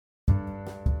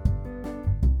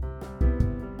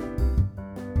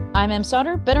I'm Em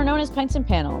Sauter, better known as Pints and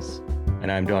Panels. And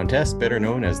I'm Don Tess, better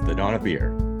known as the Dawn of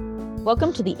Beer.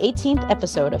 Welcome to the 18th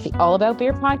episode of the All About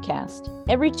Beer podcast.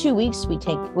 Every 2 weeks, we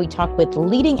talk with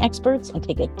leading experts and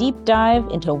take a deep dive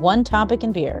into one topic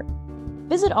in beer.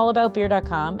 Visit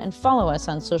allaboutbeer.com and follow us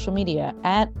on social media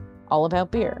at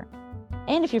allaboutbeer.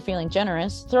 And if you're feeling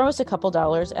generous, throw us a couple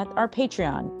dollars at our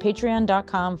Patreon,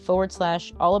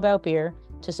 patreon.com/allaboutbeer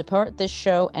to support this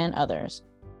show and others.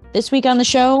 This week on the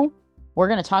show, we're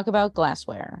going to talk about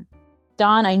glassware.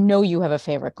 Don, I know you have a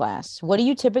favorite glass. What do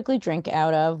you typically drink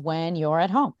out of when you're at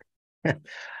home? You're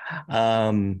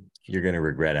going to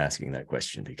regret asking that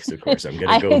question because, of course, I'm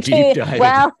going to go deep dive.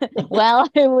 Well,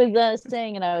 I was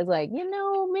saying it, I was like, maybe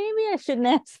I shouldn't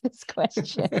ask this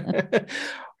question.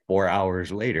 4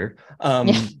 hours later.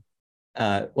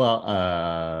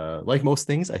 Like most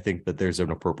things, I think that there's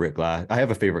an appropriate glass. I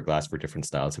have a favorite glass for different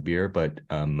styles of beer, but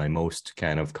my most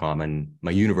kind of common,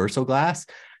 my universal glass,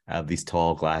 I have these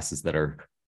tall glasses that are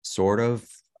sort of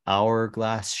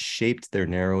hourglass shaped. They're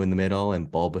narrow in the middle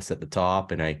and bulbous at the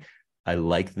top. And I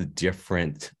like the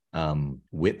different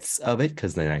widths of it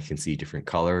because then I can see different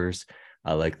colors.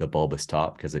 I like the bulbous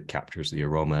top because it captures the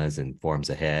aromas and forms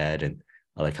a head. And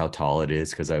I like how tall it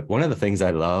is because one of the things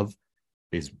I love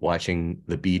is watching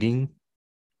the beating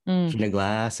in a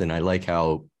glass. And I like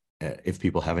how, if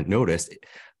people haven't noticed,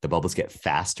 the bubbles get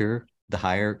faster the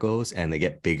higher it goes, and they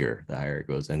get bigger the higher it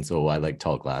goes. And so I like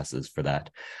tall glasses for that.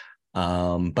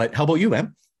 But how about you,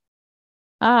 Em?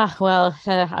 I'm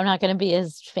not going to be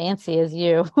as fancy as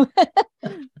you.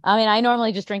 I mean, I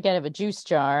normally just drink out of a juice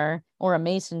jar or a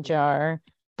mason jar,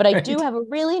 but I do have a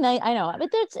really nice, I know, but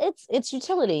it's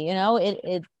utility,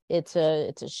 it's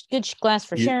a good glass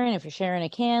for sharing. If you're sharing a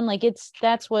can,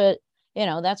 that's what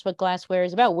glassware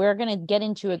is about. We're going to get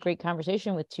into a great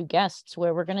conversation with two guests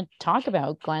where we're going to talk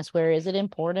about glassware. Is it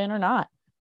important or not?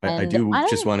 I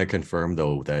just want to confirm,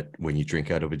 though, that when you drink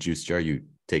out of a juice jar, you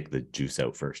take the juice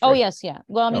out first. Oh, right? yes. Yeah.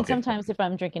 Well, I mean, sometimes if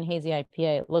I'm drinking hazy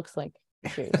IPA, it looks like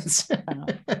juice.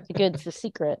 It's a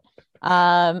secret.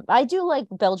 I do like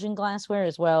Belgian glassware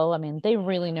as well. I mean, they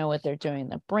really know what they're doing.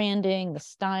 The branding, the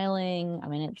styling. I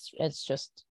mean, it's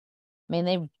just, I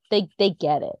mean, they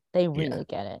get it. They really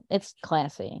get it. It's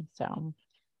classy. So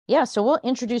we'll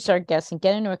introduce our guests and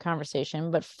get into a conversation.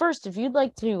 But first, if you'd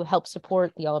like to help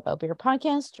support the All About Beer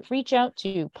podcast, reach out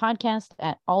to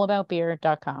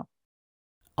podcast@allaboutbeer.com.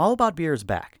 All About Beer is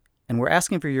back, and we're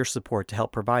asking for your support to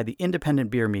help provide the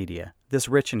independent beer media this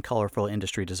rich and colorful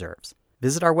industry deserves.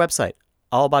 Visit our website,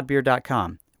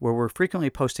 allaboutbeer.com, where we're frequently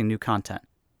posting new content.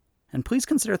 And please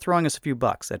consider throwing us a few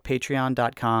bucks at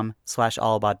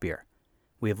patreon.com/allaboutbeer.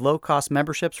 We have low-cost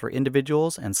memberships for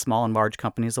individuals and small and large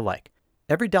companies alike.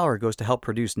 Every dollar goes to help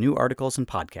produce new articles and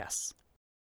podcasts.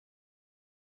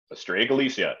 Estrella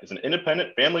Galicia is an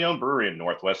independent, family-owned brewery in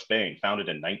northwest Spain, founded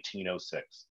in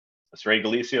 1906. Estrella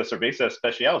Galicia Cerveza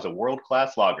Especial is a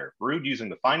world-class lager, brewed using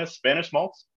the finest Spanish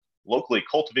malts, locally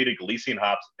cultivated Galician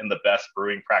hops, and the best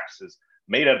brewing practices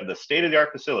made out of the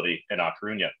state-of-the-art facility in A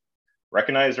Coruña.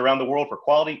 Recognized around the world for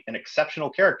quality and exceptional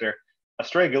character,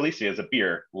 Estrella Galicia is a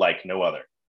beer like no other.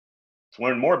 To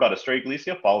learn more about Estrella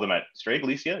Galicia, follow them at Estrella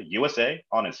Galicia USA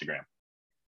on Instagram.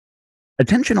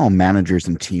 Attention all managers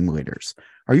and team leaders.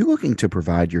 Are you looking to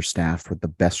provide your staff with the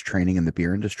best training in the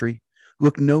beer industry?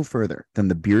 Look no further than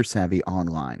the Beer Savvy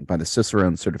Online by the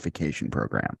Cicerone Certification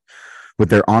Program. With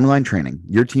their online training,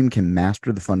 your team can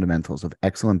master the fundamentals of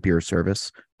excellent beer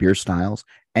service, beer styles,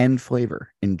 and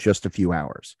flavor in just a few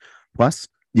hours. Plus,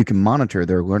 you can monitor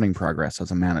their learning progress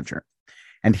as a manager.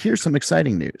 And here's some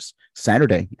exciting news.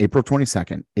 Saturday, April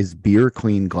 22nd, is Beer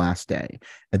Clean Glass Day,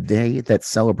 a day that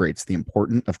celebrates the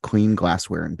importance of clean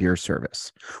glassware in beer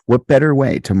service. What better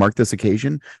way to mark this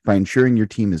occasion by ensuring your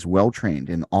team is well trained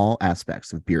in all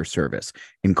aspects of beer service,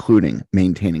 including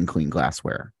maintaining clean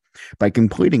glassware. By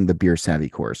completing the Beer Savvy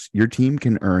course, your team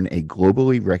can earn a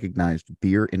globally recognized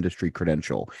beer industry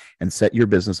credential and set your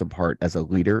business apart as a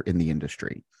leader in the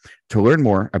industry. To learn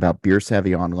more about Beer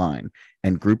Savvy Online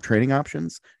and group training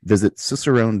options, visit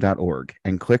cicerone.org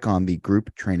and click on the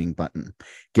group training button.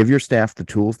 Give your staff the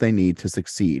tools they need to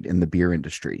succeed in the beer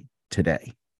industry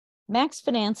today. Max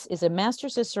Finance is a Master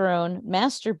Cicerone,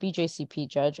 Master BJCP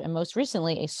judge, and most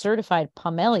recently a certified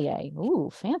Pommelier. Ooh,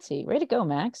 fancy. Way to go,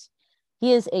 Max.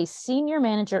 He is a senior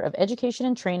manager of education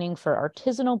and training for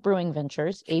Artisanal Brewing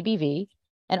Ventures, ABV,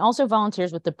 and also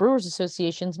volunteers with the Brewers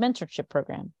Association's mentorship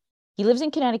program. He lives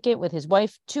in Connecticut with his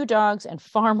wife, 2 dogs, and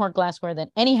far more glassware than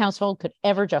any household could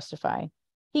ever justify.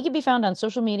 He can be found on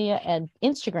social media and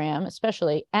Instagram,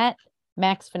 especially at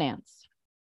Max Finance.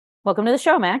 Welcome to the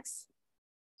show, Max.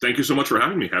 Thank you so much for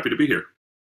having me. Happy to be here.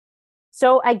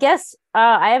 So I guess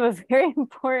I have a very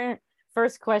important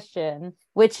first question,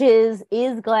 which is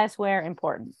glassware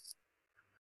important?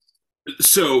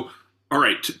 So, all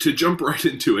right, to jump right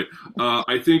into it,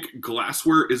 I think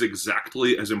glassware is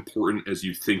exactly as important as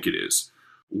you think it is,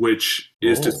 which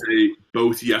is to Oh, say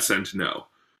both yes and no.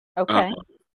 Uh,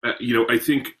 Okay. I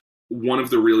think one of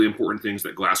the really important things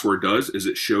that glassware does is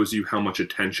it shows you how much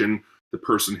attention the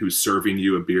person who's serving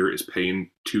you a beer is paying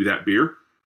to that beer.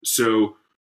 So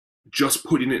just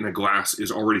putting it in a glass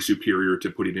is already superior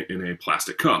to putting it in a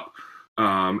plastic cup.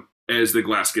 As the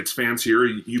glass gets fancier,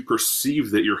 you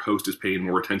perceive that your host is paying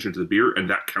more attention to the beer, and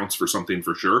that counts for something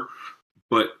for sure.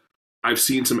 But I've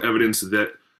seen some evidence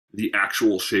that the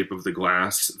actual shape of the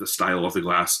glass, the style of the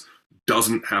glass,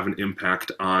 doesn't have an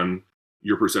impact on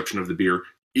your perception of the beer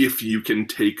if you can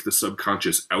take the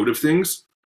subconscious out of things.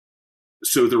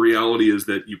 So the reality is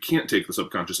that you can't take the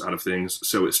subconscious out of things,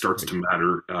 so it starts to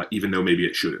matter, even though maybe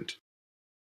it shouldn't.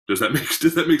 Does that make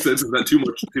sense? Is that too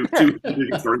much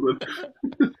to start with?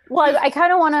 Well, I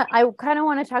kind of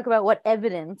want to talk about what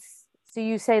evidence. So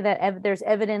you say that there's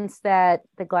evidence that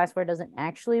the glassware doesn't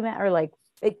actually matter, or like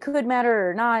it could matter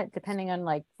or not, depending on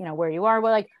like, where you are.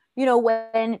 Well, like,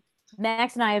 when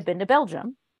Max and I have been to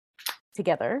Belgium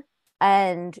together,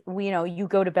 and you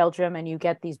go to Belgium and you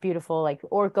get these beautiful, like,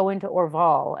 or go into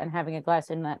Orval, and having a glass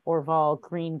in that Orval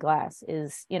green glass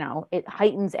is, it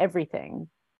heightens everything.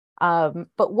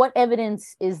 But what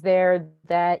evidence is there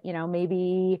that,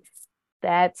 maybe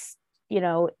that's,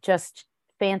 just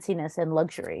fanciness and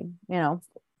luxury?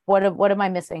 What am I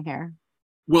missing here?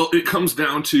 Well, it comes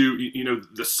down to,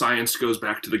 the science goes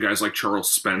back to the guys like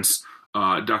Charles Spence.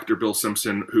 Dr. Bill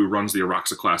Simpson, who runs the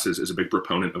Aroxa classes, is a big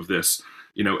proponent of this.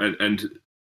 And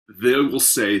they will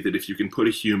say that if you can put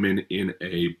a human in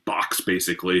a box,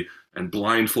 basically, and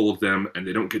blindfold them, and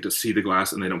they don't get to see the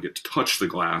glass and they don't get to touch the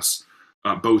glass,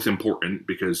 both important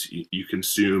because you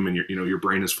consume, and your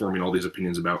brain is forming all these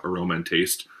opinions about aroma and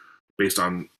taste based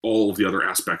on all of the other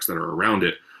aspects that are around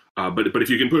it. But if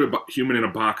you can put a human in a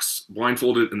box,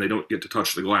 blindfolded, and they don't get to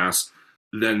touch the glass,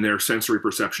 then their sensory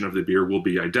perception of the beer will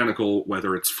be identical,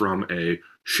 whether it's from a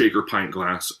shaker pint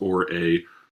glass or a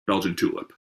Belgian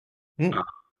tulip. Hmm.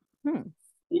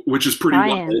 Which is pretty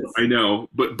wild, Science. I know.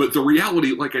 But the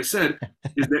reality, like I said,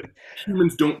 is that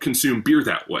humans don't consume beer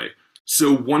that way.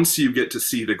 So once you get to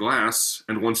see the glass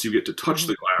and once you get to touch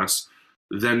the glass,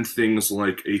 then things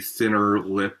like a thinner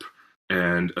lip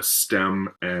and a stem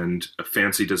and a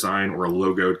fancy design or a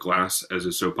logoed glass, as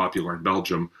is so popular in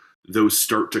Belgium, those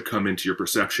start to come into your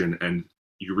perception, and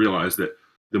you realize that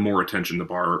the more attention the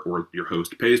bar or your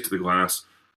host pays to the glass,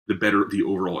 the better the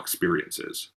overall experience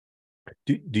is.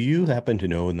 do you happen to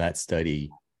know in that study,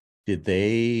 did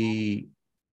they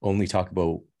only talk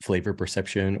about flavor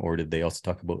perception, or did they also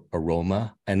talk about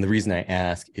aroma? And the reason I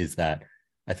ask is that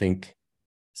I think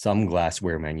some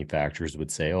glassware manufacturers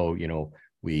would say, oh,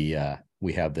 we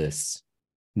have this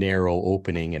narrow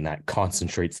opening and that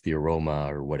concentrates the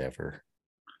aroma or whatever.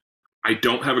 I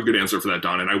don't have a good answer for that,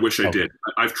 Don, and I wish I Okay. did.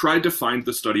 I've tried to find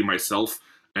the study myself,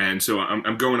 and so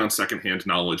I'm going on secondhand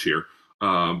knowledge here.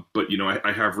 But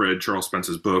I have read Charles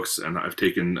Spence's books, and I've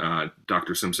taken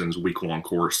Dr. Simpson's week-long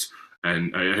course,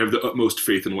 and I have the utmost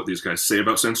faith in what these guys say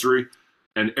about sensory,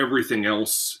 and everything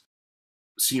else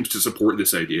seems to support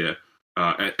this idea.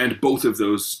 And both of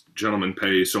those gentlemen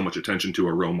pay so much attention to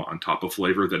aroma on top of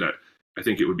flavor that I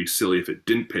think it would be silly if it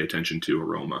didn't pay attention to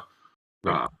aroma.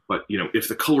 Right. But if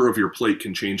the color of your plate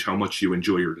can change how much you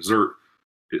enjoy your dessert,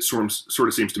 it sort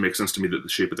of seems to make sense to me that the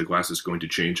shape of the glass is going to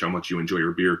change how much you enjoy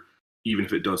your beer, even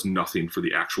if it does nothing for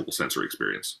the actual sensory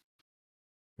experience.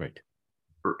 Right.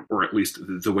 Or at least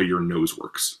the way your nose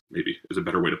works, maybe, is a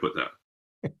better way to put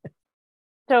that.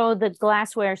 So the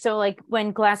glassware, so like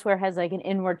when glassware has like an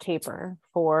inward taper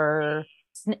for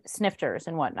snifters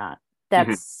and whatnot,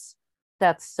 that's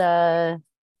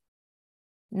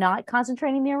not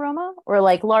concentrating the aroma, or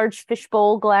like large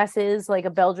fishbowl glasses, like a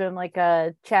Belgium, like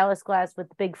a chalice glass with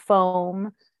big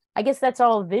foam. I guess that's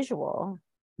all visual.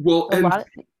 Well, A and lot of,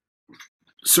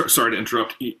 sorry to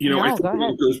interrupt. I No, think go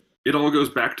ahead. it all goes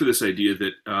back to this idea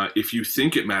that if you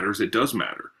think it matters, it does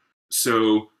matter.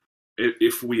 So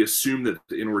if we assume that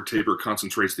the inward taper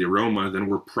concentrates the aroma, then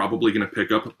we're probably going to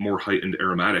pick up more heightened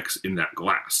aromatics in that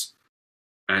glass.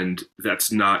 And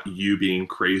that's not you being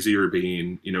crazy or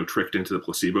being, tricked into the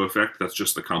placebo effect. That's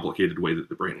just the complicated way that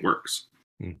the brain works.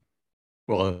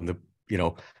 Well,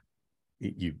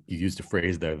 you used a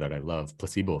phrase there that I love,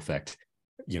 placebo effect.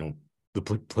 The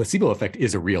placebo effect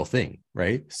is a real thing,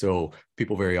 right? So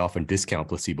people very often discount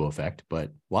placebo effect,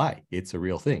 but why? It's a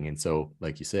real thing. And so,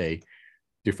 like you say,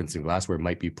 difference in glassware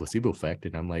might be placebo effect.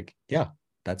 And I'm like, yeah,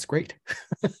 that's great.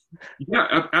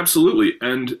 Yeah, absolutely.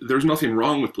 And there's nothing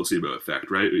wrong with placebo effect,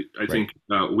 right? I Right. think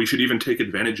we should even take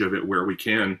advantage of it where we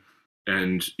can,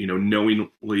 and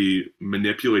knowingly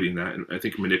manipulating that. And I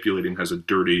think manipulating has a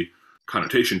dirty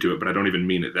connotation to it, but I don't even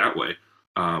mean it that way.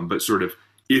 But sort of,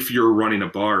 if you're running a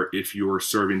bar, if you're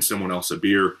serving someone else a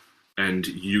beer, and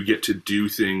you get to do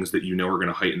things that are going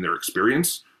to heighten their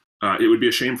experience, it would be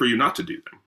a shame for you not to do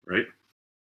them, right?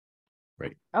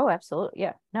 Right. Oh, absolutely.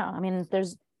 Yeah. No, I mean,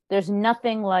 there's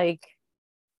nothing like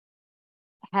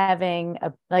having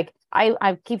a like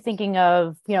I keep thinking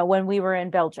of, when we were in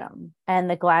Belgium, and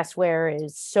the glassware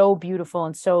is so beautiful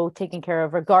and so taken care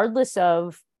of, regardless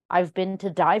of, I've been to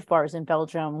dive bars in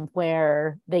Belgium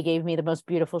where they gave me the most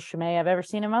beautiful chimay I've ever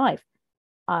seen in my life.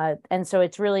 And so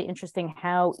it's really interesting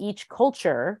how each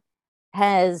culture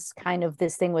has kind of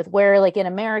this thing with where, like in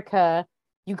America,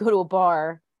 you go to a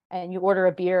bar and you order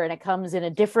a beer and it comes in a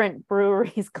different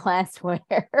brewery's glassware.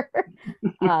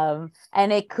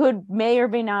 And it may or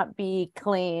may not be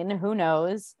clean, who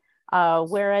knows?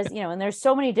 Whereas, and there's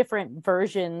so many different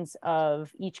versions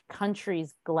of each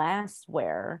country's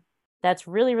glassware. That's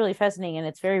really, really fascinating, and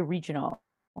it's very regional.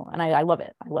 And I love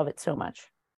it. I love it so much.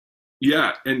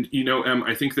 Yeah, and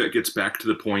I think that gets back to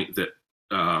the point that,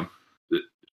 that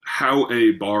how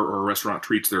a bar or a restaurant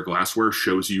treats their glassware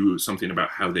shows you something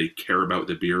about how they care about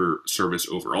the beer service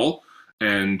overall.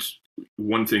 And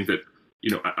one thing that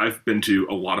I've been to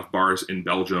a lot of bars in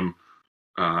Belgium,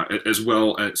 as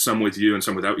well as some with you and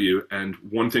some without you. And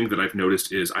one thing that I've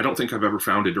noticed is I don't think I've ever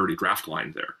found a dirty draft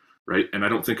line there, right? And I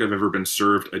don't think I've ever been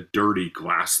served a dirty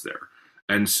glass there.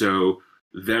 And so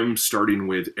them starting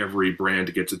with every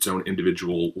brand gets its own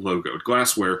individual logoed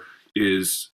glassware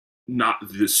is not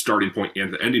the starting point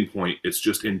and the ending point. It's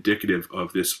just indicative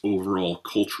of this overall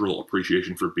cultural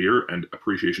appreciation for beer and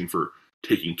appreciation for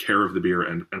taking care of the beer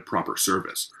and proper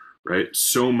service, right?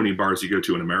 So many bars you go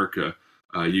to in America,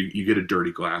 you get a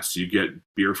dirty glass, you get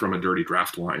beer from a dirty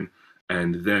draft line,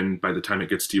 and then by the time it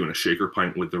gets to you in a shaker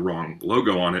pint with the wrong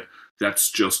logo on it,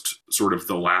 that's just sort of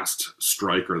the last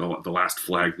strike or the last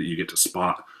flag that you get to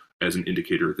spot as an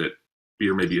indicator that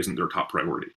beer maybe isn't their top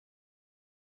priority.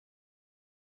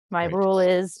 My Right. rule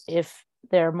is, if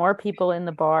there are more people in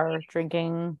the bar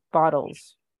drinking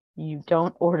bottles, you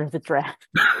don't order the draft.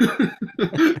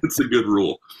 That's a good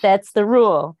rule. That's the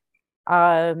rule.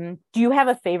 Do you have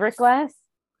a favorite glass?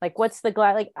 Like, what's the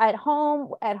glass, like at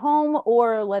home,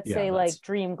 or let's Yeah, say that's like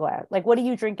dream glass? Like, what do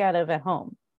you drink out of at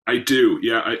home? I do.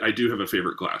 Yeah, I do have a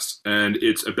favorite glass, and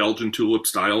it's a Belgian tulip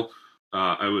style.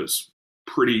 I was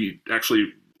pretty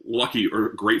actually lucky, or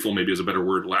grateful maybe is a better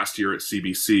word. Last year at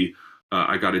CBC,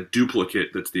 I got a duplicate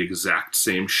that's the exact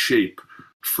same shape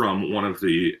from one of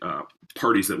the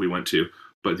parties that we went to.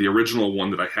 But the original one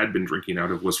that I had been drinking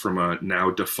out of was from a now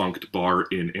defunct bar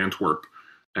in Antwerp.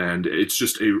 And it's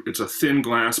a thin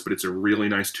glass, but it's a really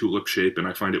nice tulip shape, and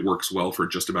I find it works well for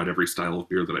just about every style of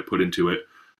beer that I put into it.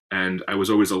 And I was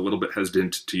always a little bit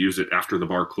hesitant to use it after the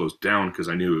bar closed down because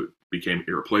I knew it became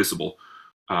irreplaceable.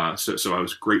 So I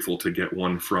was grateful to get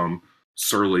one from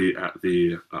Surly at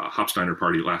the Hopsteiner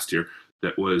party last year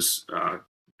that was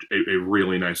a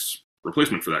really nice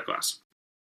replacement for that glass.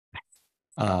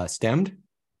 Stemmed?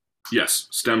 Yes,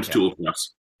 stemmed Yeah. tulip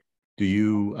glass. Do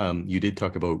you you did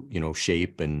talk about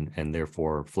shape and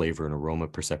therefore flavor and aroma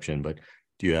perception, but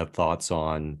do you have thoughts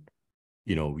on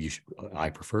I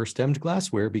prefer stemmed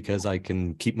glassware because I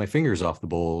can keep my fingers off the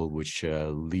bowl, which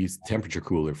leaves the temperature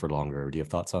cooler for longer? Do you have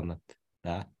thoughts on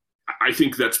that? I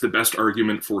think that's the best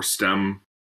argument for stem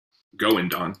going,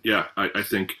 Don. Yeah, I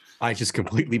think. I just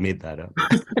completely made that up.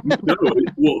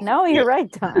 No, you're right,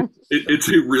 Don. It's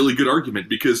a really good argument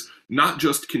because not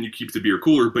just can you keep the beer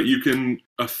cooler, but you can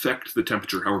affect the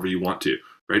temperature however you want to,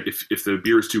 right? If the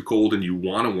beer is too cold and you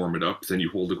want to warm it up, then you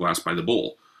hold the glass by the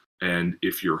bowl. And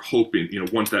if you're hoping,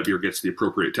 once that beer gets the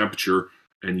appropriate temperature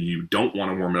and you don't want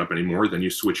to warm it up anymore, then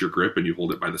you switch your grip and you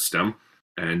hold it by the stem,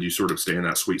 and you sort of stay in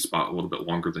that sweet spot a little bit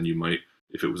longer than you might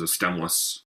if it was a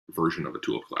stemless version of a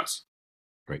tulip glass.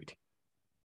 Great.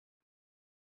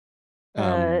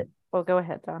 Well, go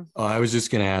ahead, Don. I was just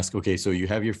going to ask, okay, so you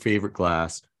have your favorite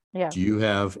glass. Yeah. Do you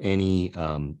have any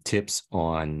tips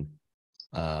on,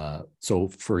 so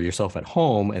for yourself at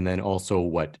home, and then also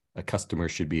what a customer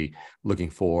should be looking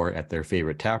for at their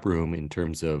favorite tap room in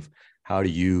terms of how do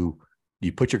you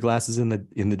put your glasses in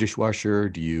the dishwasher?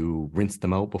 Do you rinse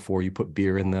them out before you put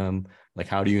beer in them? Like,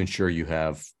 how do you ensure you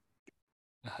have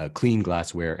clean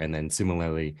glassware? And then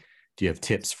similarly, do you have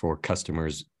tips for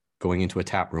customers going into a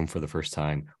tap room for the first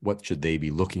time? What should they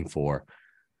be looking for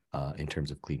in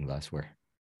terms of clean glassware?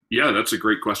 Yeah, that's a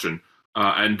great question.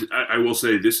 And I will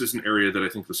say this is an area that I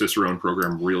think the Cicerone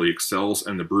program really excels,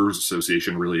 and the Brewers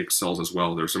Association really excels as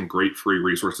well. There's some great free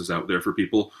resources out there for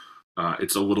people.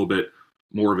 It's a little bit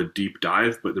more of a deep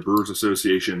dive, but the Brewers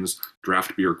Association's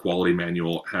draft beer quality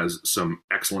manual has some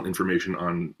excellent information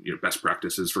on best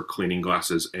practices for cleaning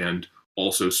glasses and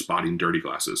also spotting dirty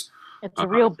glasses.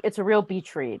 It's a real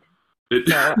beach read. It,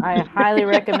 So I highly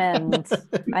recommend.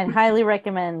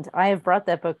 I have brought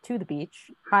that book to the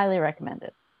beach. Highly recommend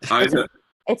it.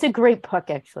 It's a great book,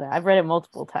 actually. I've read it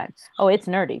multiple times. Oh, it's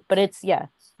nerdy, but it's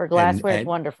for glassware, it's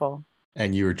wonderful.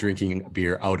 And you were drinking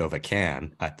beer out of a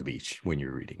can at the beach when you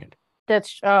were reading it.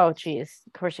 Oh, geez.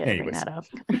 Of course you had to bring that up.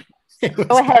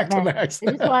 Go ahead, man.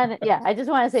 I just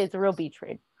want to say it's a real beach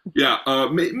read. Yeah,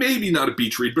 maybe not a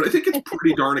beach read, but I think it's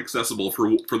pretty darn accessible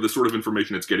for the sort of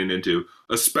information it's getting into,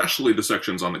 especially the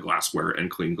sections on the glassware and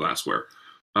clean glassware.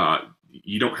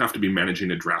 You don't have to be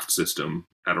managing a draft system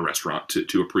at a restaurant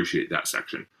to appreciate that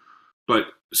section. But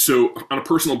so on a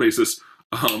personal basis,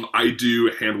 I do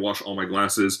hand wash all my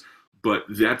glasses, but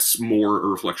that's more a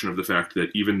reflection of the fact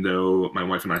that even though my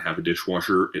wife and I have a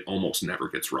dishwasher, it almost never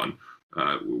gets run.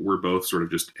 We're both sort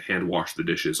of just hand wash the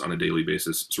dishes on a daily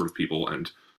basis sort of people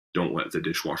and don't let the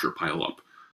dishwasher pile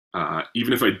up.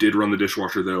 Even if I did run the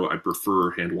dishwasher, though, I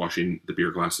prefer hand washing the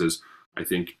beer glasses. I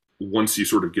think once you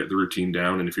sort of get the routine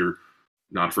down, and if you're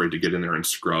not afraid to get in there and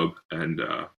scrub and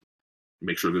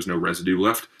make sure there's no residue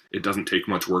left, it doesn't take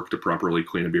much work to properly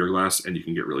clean a beer glass, and you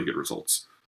can get really good results.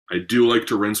 I do like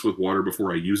to rinse with water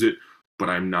before I use it, but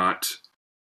I'm not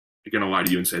going to lie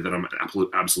to you and say that I'm an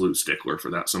absolute stickler for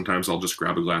that. Sometimes I'll just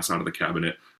grab a glass out of the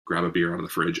cabinet, grab a beer out of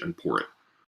the fridge, and pour it.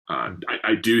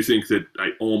 I do think that I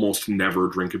almost never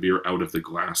drink a beer out of the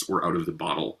glass or out of the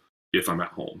bottle if I'm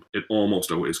at home. It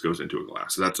almost always goes into a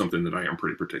glass. So that's something that I am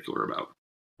pretty particular about.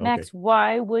 Max,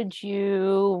 why would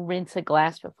you rinse a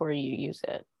glass before you use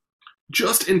it?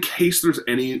 Just in case there's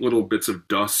any little bits of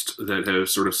dust that have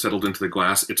sort of settled into the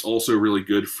glass. It's also really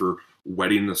good for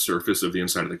wetting the surface of the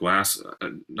inside of the glass.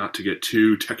 Not to get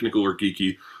too technical or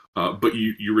geeky, but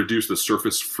you reduce the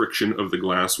surface friction of the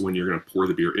glass when you're going to pour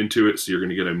the beer into it, so you're going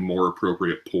to get a more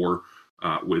appropriate pour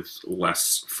with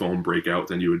less foam breakout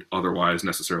than you would otherwise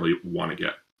necessarily want to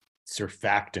get.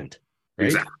 Surfactant, right?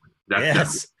 Exactly.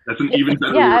 Yes. That's an even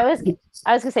better Yeah, word.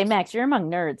 I was gonna say, Max, you're among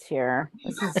nerds here.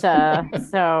 This is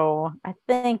so I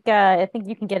think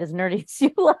you can get as nerdy as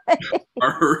you like.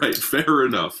 All right, fair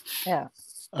enough. Yeah.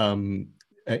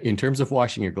 In terms of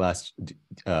washing your glass,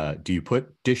 do you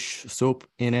put dish soap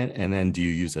in it, and then do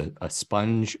you use a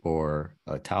sponge or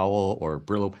a towel or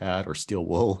Brillo pad or steel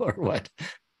wool or what?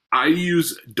 I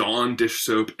use Dawn dish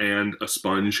soap and a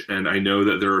sponge, and I know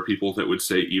that there are people that would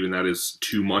say even that is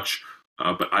too much,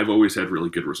 but I've always had really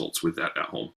good results with that at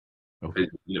home. Okay.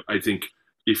 I think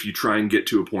if you try and get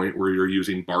to a point where you're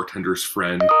using bartender's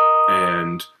friend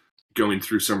and going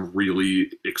through some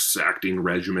really exacting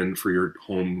regimen for your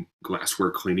home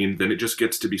glassware cleaning, then it just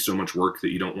gets to be so much work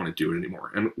that you don't want to do it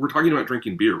anymore. And we're talking about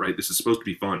drinking beer, right? This is supposed to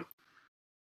be fun.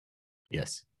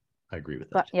 Yes, I agree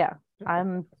with But that.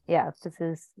 this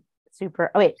is super.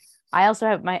 Oh wait, I also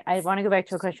have I want to go back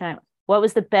to a question. What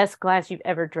was the best glass you've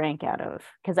ever drank out of?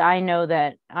 Because I know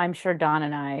that I'm sure Don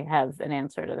and I have an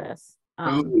answer to this.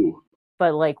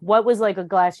 But like, what was like a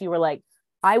glass you were like,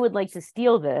 I would like to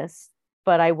steal this,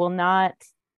 but I will not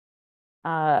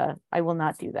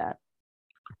do that.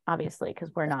 Obviously,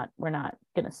 because we're not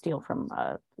going to steal from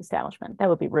establishment. That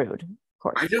would be rude, of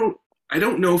course. I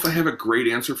don't know if I have a great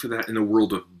answer for that in the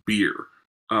world of beer.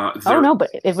 No, but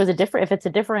if it's a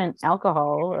different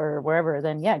alcohol or wherever,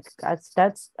 then yeah,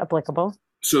 that's applicable.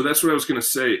 So that's what I was going to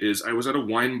say is I was at a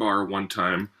wine bar one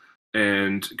time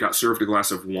and got served a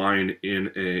glass of wine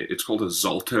it's called a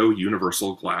Zalto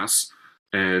Universal glass.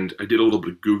 And I did a little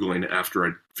bit of Googling after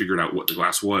I figured out what the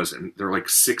glass was, and they're like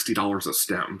 $60 a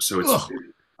stem. So it's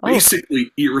basically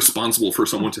irresponsible for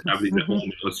someone to have these at home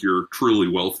unless you're truly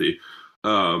wealthy.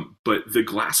 But the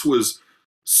glass was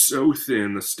so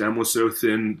thin, the stem was so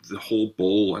thin, the whole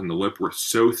bowl and the lip were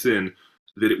so thin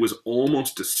that it was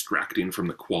almost distracting from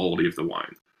the quality of the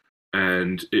wine.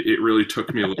 And it really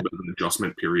took me a little bit of an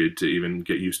adjustment period to even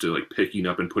get used to like picking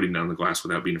up and putting down the glass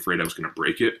without being afraid I was going to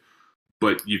break it.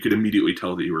 But you could immediately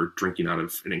tell that you were drinking out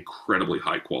of an incredibly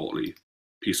high quality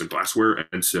piece of glassware.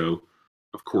 And so,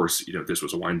 of course, this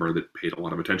was a wine bar that paid a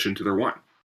lot of attention to their wine.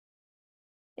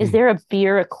 Is there a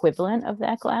beer equivalent of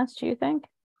that glass, do you think?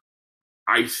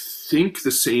 I think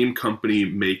the same company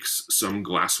makes some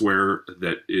glassware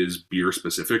that is beer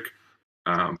specific,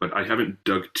 but I haven't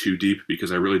dug too deep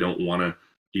because I really don't want to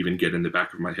even get in the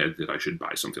back of my head that I should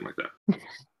buy something like that.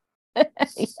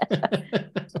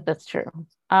 That's true.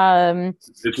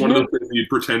 It's one of those things you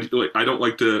pretend like. I don't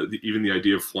like even the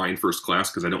idea of flying first class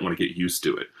because I don't want to get used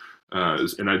to it,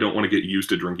 and I don't want to get used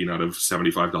to drinking out of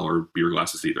 $75 beer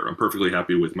glasses either. I'm perfectly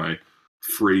happy with my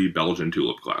free Belgian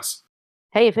tulip glass.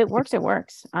 Hey, if it works, it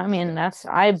works. I mean, that's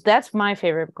my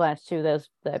favorite glass too.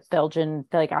 That Belgian,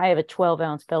 like I have a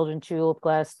 12-ounce Belgian tulip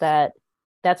glass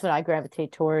that's what I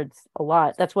gravitate towards a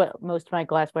lot. That's what most of my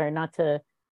glassware, not to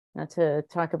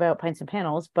talk about pints and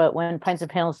panels, but when pints and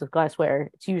panels is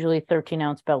glassware, it's usually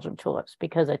 13-ounce Belgian tulips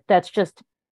because that's just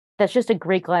a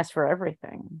great glass for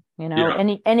everything, Yeah.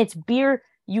 And it's beer.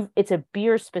 It's a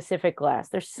beer specific glass.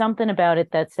 There's something about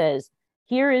it that says,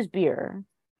 "Here is beer,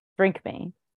 drink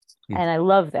me." And I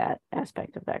love that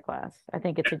aspect of that glass. I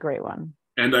think it's a great one.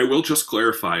 And I will just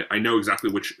clarify, I know exactly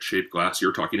which shaped glass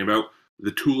you're talking about.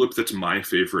 The tulip that's my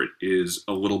favorite is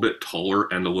a little bit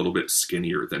taller and a little bit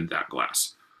skinnier than that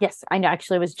glass. Yes, I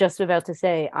actually was just about to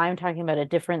say I'm talking about a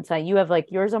different size. You have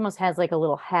like yours almost has like a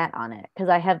little hat on it because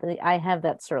I have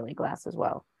that Surly glass as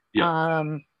well. Yeah.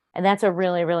 And that's a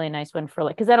really, really nice one for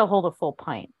like because that'll hold a full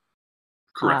pint.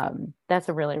 Correct. That's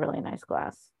a really, really nice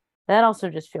glass. That also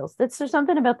just feels there's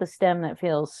something about the stem that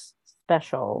feels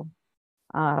special.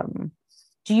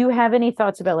 Do you have any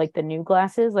thoughts about like the new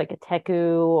glasses, like a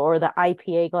Teku or the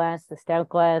IPA glass, the stout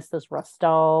glass, those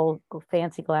Rustal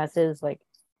fancy glasses, like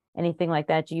anything like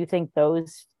that? Do you think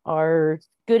those are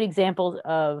good examples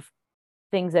of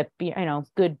things that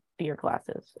good beer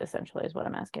glasses, essentially, is what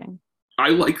I'm asking. I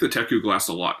like the Teku glass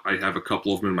a lot. I have a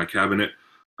couple of them in my cabinet.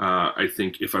 I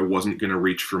think if I wasn't going to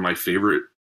reach for my favorite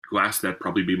glass, that'd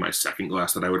probably be my second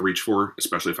glass that I would reach for,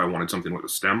 especially if I wanted something with a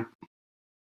stem.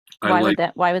 Why would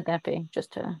that be?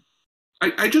 Just to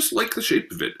I just like the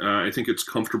shape of it. I think it's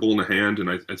comfortable in the hand, and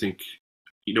I think,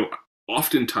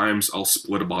 oftentimes I'll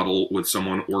split a bottle with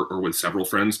someone or with several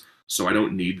friends, so I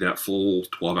don't need that full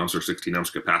 12-ounce or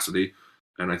 16-ounce capacity.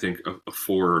 And I think a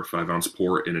 4 or 5-ounce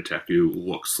pour in a Teku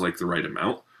looks like the right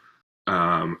amount.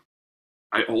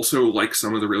 I also like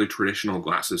some of the really traditional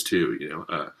glasses too.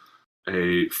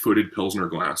 A footed Pilsner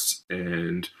glass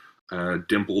and a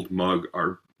dimpled mug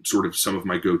are sort of some of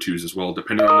my go-tos as well,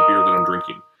 depending on the beer that I'm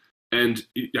drinking. And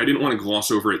I didn't want to gloss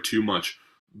over it too much,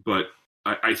 but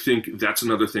I think that's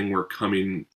another thing where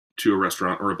coming to a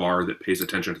restaurant or a bar that pays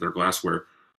attention to their glassware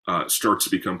starts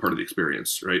to become part of the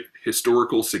experience, right?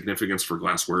 Historical significance for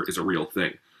glassware is a real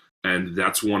thing. And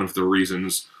that's one of the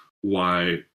reasons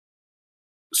why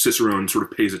Cicerone sort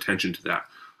of pays attention to that,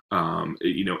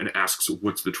 and asks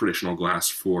what's the traditional glass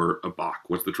for a Bock,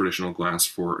 what's the traditional glass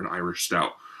for an Irish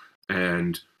stout.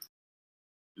 And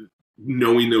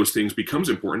knowing those things becomes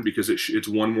important because it's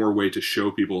one more way to show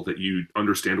people that you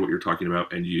understand what you're talking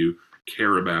about and you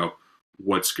care about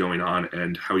what's going on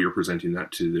and how you're presenting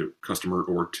that to the customer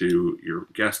or to your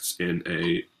guests in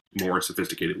a more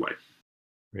sophisticated way.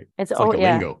 Right. It's like a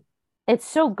lingo. It's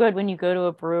so good when you go to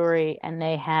a brewery and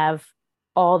they have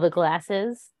all the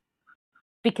glasses,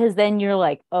 because then you're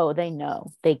like, oh, they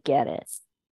know, they get it.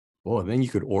 Oh, and then you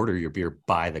could order your beer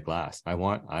by the glass. I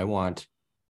want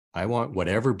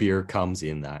whatever beer comes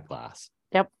in that glass.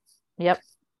 Yep. Yeah.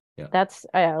 That's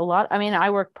a lot. I mean,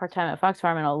 I work part-time at Fox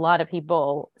Farm, and a lot of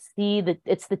people see that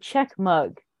it's the Czech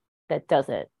mug that does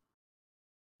it.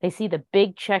 They see the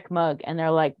big Czech mug and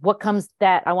they're like, what comes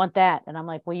that? I want that. And I'm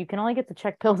like, well, you can only get the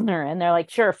Czech Pilsner. And they're like,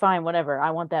 sure, fine, whatever.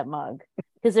 I want that mug.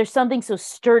 Because there's something so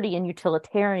sturdy and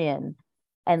utilitarian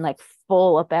and like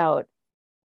full about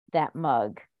that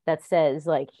mug that says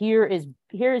like, here is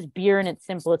beer in its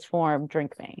simplest form.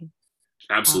 Drink me.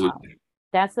 Absolutely.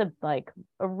 That's a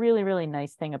really, really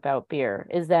nice thing about beer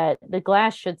is that the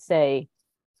glass should say,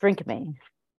 drink me.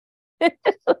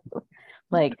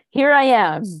 Like, here I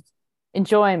am.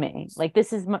 Enjoy me. Like,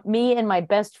 this is me in my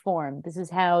best form. This is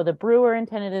how the brewer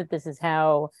intended it. This is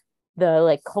how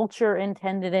the culture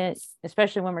intended it,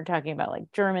 especially when we're talking about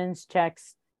like Germans,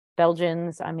 Czechs,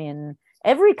 Belgians. I mean,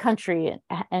 every country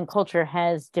and culture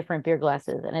has different beer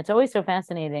glasses. And it's always so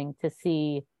fascinating to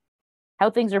see how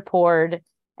things are poured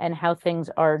and how things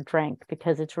are drank,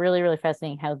 because it's really, really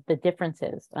fascinating how the difference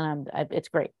is. It's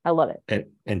great. I love it.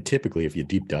 And typically, if you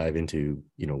deep dive into,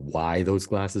 why those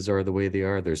glasses are the way they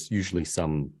are, there's usually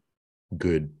some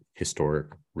good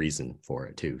historic reason for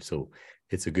it too. So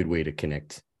it's a good way to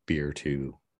connect beer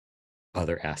to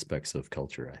other aspects of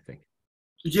culture, I think.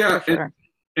 Yeah. For sure.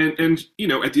 And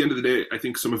at the end of the day, I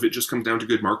think some of it just comes down to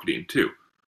good marketing too,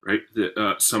 right?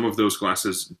 Some of those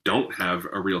glasses don't have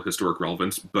a real historic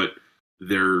relevance, but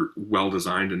they're well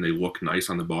designed and they look nice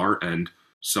on the bar, and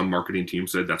some marketing team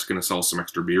said that's going to sell some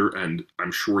extra beer, and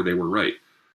I'm sure they were right?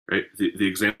 The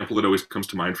example that always comes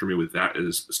to mind for me with that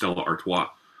is Stella Artois.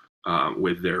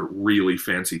 with their really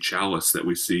fancy chalice that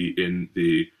we see in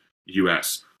the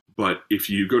US. But if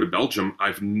you go to Belgium,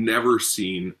 I've never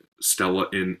seen Stella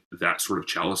in that sort of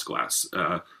chalice glass.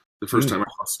 The first time I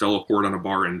saw Stella poured on a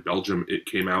bar in Belgium, it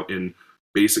came out in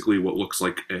basically what looks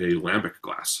like a lambic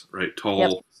glass, right?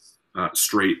 Tall,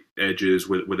 straight edges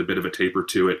with a bit of a taper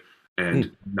to it,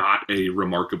 and not a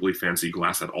remarkably fancy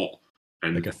glass at all.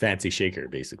 And like a fancy shaker,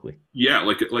 basically. Yeah,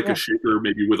 like a shaker,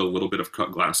 maybe with a little bit of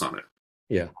cut glass on it.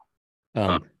 Yeah.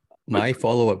 My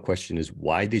follow-up question is,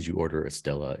 why did you order a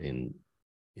Stella in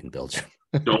Belgium?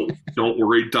 Don't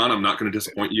worry, Don. I'm not going to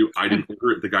disappoint you. I didn't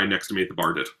order it. The guy next to me at the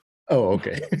bar did. Oh,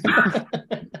 okay.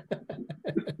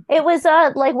 It was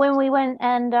like when we went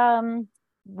and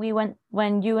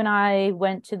when you and I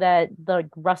went to the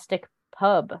rustic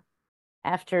pub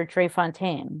after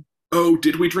Trefontaine. Oh,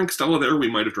 did we drink Stella there? We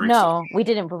might have drank. No, Stella. we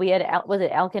didn't. But we had, was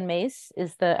it Alken Mace?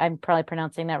 I'm probably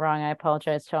pronouncing that wrong. I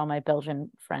apologize to all my Belgian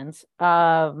friends.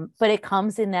 But it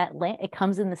comes in it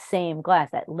comes in the same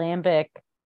glass, that lambic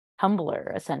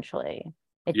tumbler, essentially.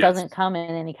 It doesn't come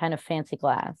in any kind of fancy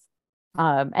glass.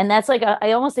 And that's like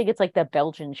I almost think it's like the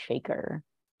Belgian shaker,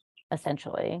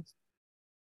 essentially.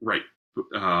 Right.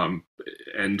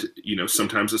 And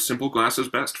sometimes a simple glass is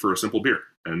best for a simple beer,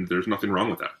 and there's nothing wrong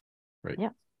with that. Right.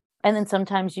 Yeah. And then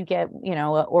sometimes you get, an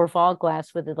Orval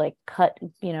glass with the like cut,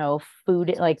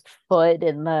 food, like foot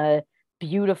and the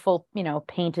beautiful,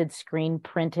 painted screen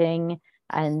printing,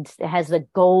 and it has the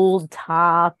gold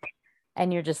top,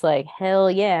 and you're just like,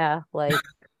 hell yeah, like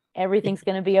everything's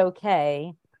going to be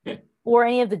okay. Or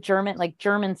any of the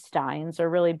German Steins are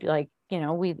really like,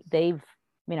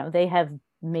 they have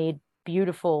made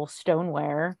beautiful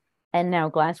stoneware and now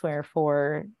glassware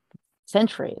for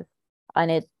centuries. And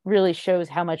it really shows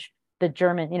how much the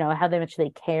German, how much they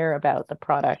care about the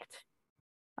product,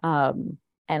 and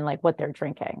like what they're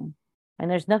drinking. And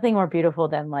there's nothing more beautiful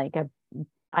than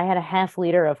I had a half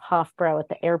liter of Hofbrau at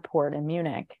the airport in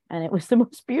Munich, and it was the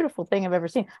most beautiful thing I've ever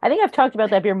seen. I think I've talked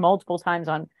about that beer multiple times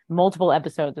on multiple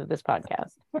episodes of this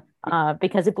podcast,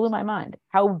 because it blew my mind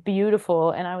how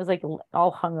beautiful. And I was like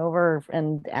all hungover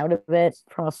and out of it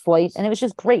from a flight, and it was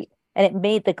just great. And it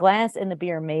made the glass and the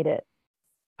beer made it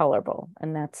tolerable,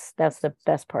 and that's the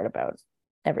best part about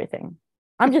everything.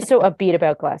 I'm just so upbeat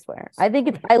about glassware.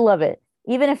 I love it,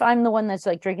 even if I'm the one that's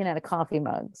like drinking out of coffee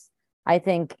mugs. I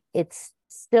think it's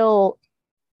still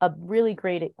a really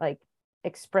great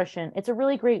expression. It's a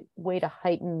really great way to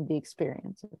heighten the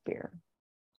experience of beer.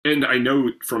 And I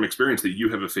know from experience that you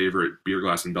have a favorite beer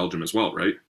glass in Belgium as well,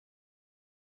 right?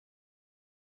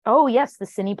 Oh yes, the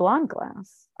Cine Blonde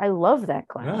glass. I love that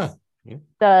glass. Yeah.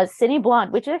 The Cine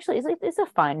Blonde, which actually is a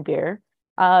fine beer.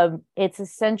 It's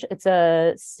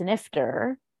a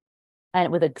snifter,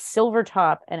 and with a silver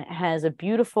top, and it has a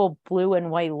beautiful blue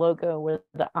and white logo where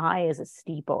the eye is a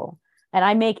steeple. And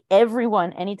I make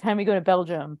everyone, anytime we go to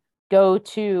Belgium, go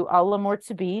to A La Mort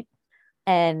Subite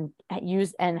and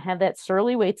have that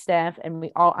surly waitstaff, and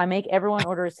I make everyone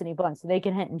order a Cine Blonde so they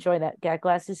can enjoy that.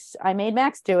 Glasses. I made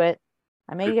Max do it.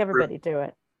 I made everybody do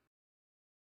it.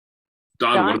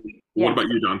 Don? What about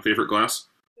you, Don? Favorite glass?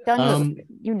 Don,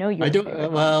 I do.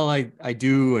 Well, I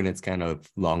do, and it's kind of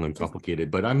long and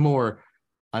complicated. But I'm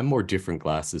more different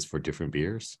glasses for different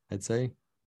beers, I'd say.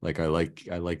 Like I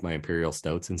like my imperial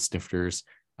stouts and snifters.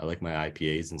 I like my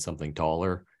IPAs in something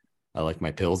taller. I like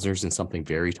my pilsners in something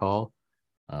very tall.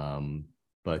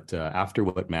 But after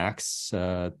what Max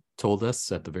told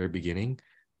us at the very beginning,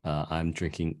 I'm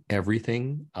drinking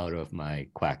everything out of my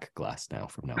quack glass now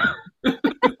from now on.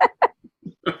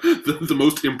 the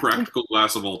most impractical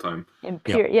glass of all time.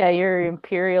 Yeah, your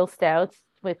imperial stouts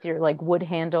with your like wood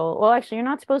handle. Well, actually, you're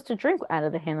not supposed to drink out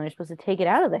of the handle. You're supposed to take it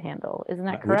out of the handle. Isn't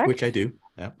that correct? Which I do.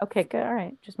 Yeah. Okay, good. All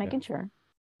right, just making sure.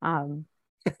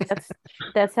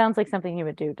 That sounds like something you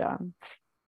would do, Don.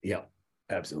 Yeah,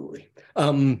 absolutely.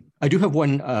 I do have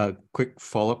one quick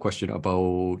follow-up question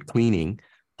about cleaning.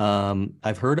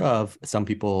 I've heard of some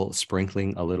people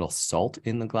sprinkling a little salt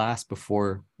in the glass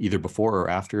either before or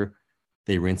after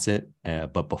they rinse it,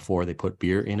 but before they put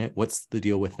beer in it. What's the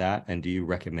deal with that? And do you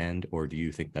recommend, or do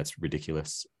you think that's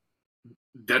ridiculous?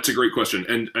 That's a great question.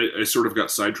 And I sort of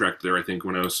got sidetracked there, I think,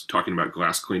 when I was talking about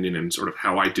glass cleaning and sort of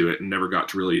how I do it, and never got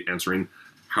to really answering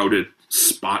how to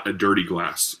spot a dirty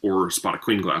glass or spot a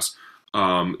clean glass.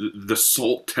 The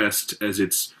salt test, as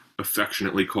it's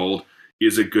affectionately called,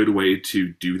 is a good way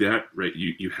to do that, right?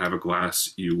 You have a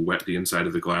glass, you wet the inside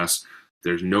of the glass.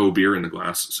 There's no beer in the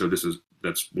glass, so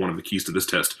that's one of the keys to this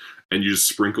test. And you just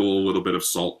sprinkle a little bit of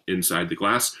salt inside the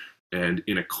glass. And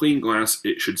in a clean glass,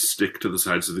 it should stick to the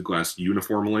sides of the glass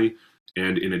uniformly.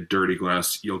 And in a dirty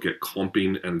glass, you'll get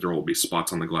clumping, and there will be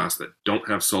spots on the glass that don't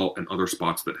have salt and other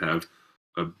spots that have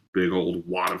a big old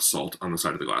wad of salt on the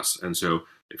side of the glass. And so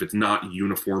if it's not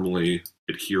uniformly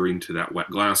adhering to that wet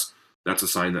glass, that's a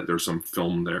sign that there's some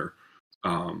film there.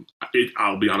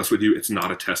 I'll be honest with you, it's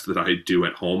not a test that I do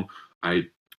at home. I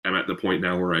am at the point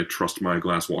now where I trust my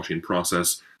glass washing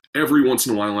process. Every once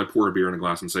in a while, I pour a beer in a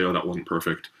glass and say, oh, that wasn't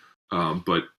perfect.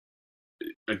 But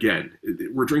again,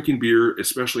 we're drinking beer,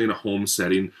 especially in a home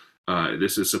setting.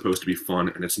 This is supposed to be fun,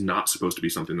 and it's not supposed to be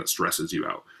something that stresses you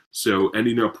out. So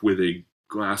ending up with a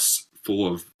glass full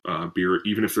of beer,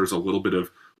 even if there's a little bit of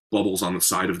bubbles on the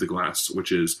side of the glass,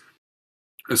 which is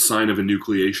a sign of a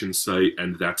nucleation site,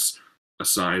 and that's a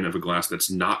sign of a glass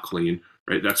that's not clean,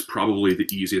 right? That's probably the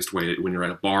easiest way when you're at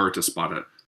a bar to spot a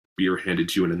beer handed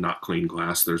to you in a not clean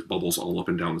glass. There's bubbles all up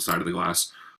and down the side of the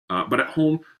glass. But at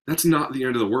home, that's not the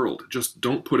end of the world. Just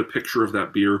don't put a picture of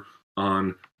that beer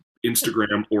on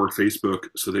Instagram or Facebook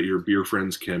so that your beer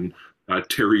friends can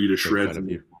tear you to shreds.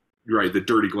 Right, the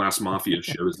dirty glass mafia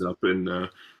shows up and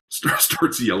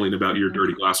starts yelling about your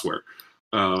dirty glassware.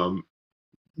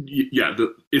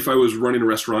 If I was running a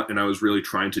restaurant and I was really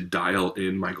trying to dial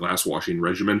in my glass washing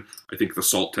regimen, I think the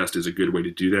salt test is a good way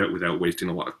to do that without wasting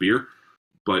a lot of beer.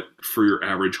 But for your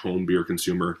average home beer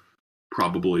consumer,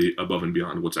 probably above and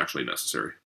beyond what's actually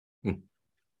necessary.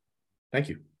 Thank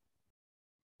you.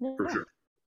 For sure.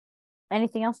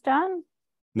 Anything else, John?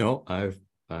 No,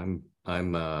 I'm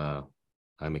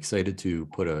excited to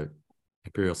put a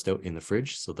Imperial Stout in the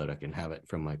fridge so that I can have it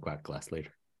from my quack glass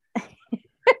later.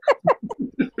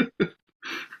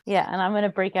 Yeah, and I'm going to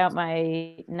break out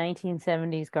my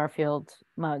 1970s Garfield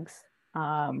mugs,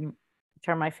 which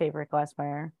are my favorite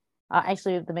glassware.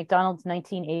 Actually, the McDonald's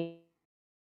 1980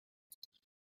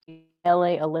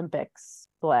 LA Olympics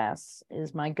glass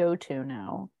is my go-to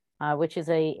now, which is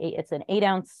it's an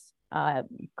 8-ounce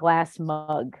glass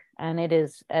mug, and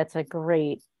it's a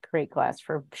great glass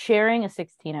for sharing a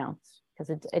 16-ounce, because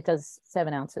it does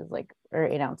 7 ounces or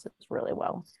 8 ounces really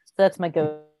well. So that's my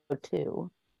go-to.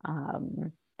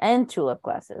 And tulip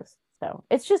glasses. So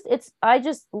I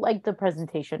just like the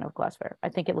presentation of glassware. I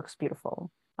think it looks beautiful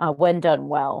when done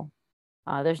well.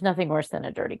 There's nothing worse than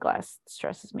a dirty glass. It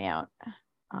stresses me out.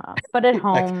 But at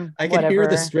home, I can hear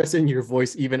the stress in your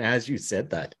voice even as you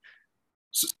said that.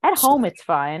 At home, it's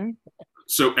fine.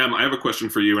 So, Em, I have a question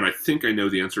for you, and I think I know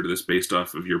the answer to this based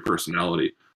off of your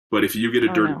personality. But if you get a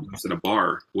dirty glass at a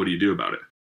bar, what do you do about it?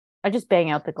 I just bang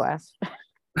out the glass.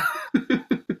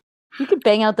 You could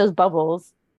bang out those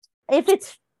bubbles. If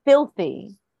it's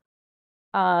filthy,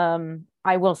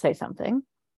 I will say something.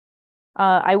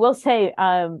 I will say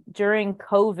during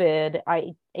COVID,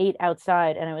 I ate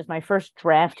outside, and it was my first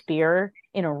draft beer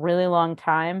in a really long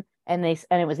time. And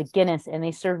it was a Guinness, and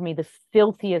they served me the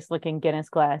filthiest looking Guinness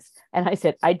glass. And I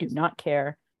said, I do not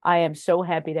care. I am so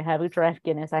happy to have a draft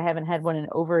Guinness. I haven't had one in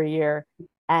over a year.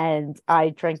 And I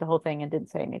drank the whole thing and didn't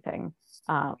say anything.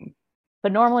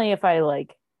 But normally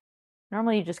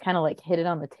you just kind of hit it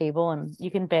on the table, and you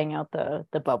can bang out the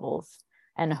bubbles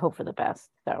and hope for the best.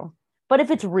 So, but if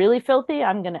it's really filthy,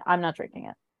 I'm not drinking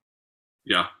it.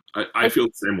 Yeah, I feel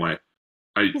the same way.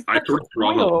 I sort of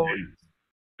draw the line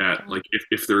at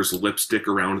if there's lipstick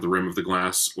around the rim of the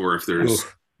glass, or if there's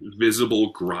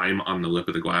visible grime on the lip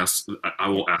of the glass, I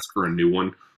will ask for a new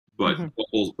one. But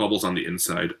bubbles on the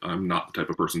inside, I'm not the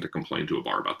type of person to complain to a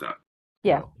bar about that.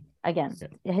 Yeah, no. Again,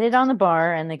 you hit it on the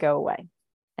bar and they go away.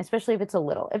 Especially if it's a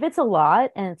little. If it's a lot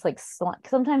and it's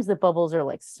sometimes the bubbles are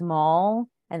small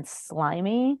and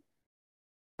slimy,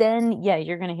 then yeah,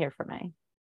 you're gonna hear from me.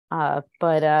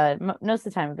 But most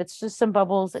of the time, if it's just some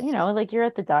bubbles, you're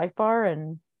at the dive bar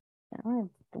and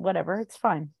whatever, it's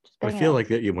fine. I feel like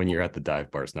that when you're at the dive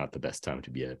bar, it's not the best time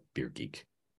to be a beer geek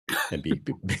and be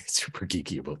super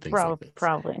geeky about things like this.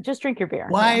 Probably. Just drink your beer.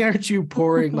 Why aren't you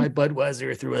pouring my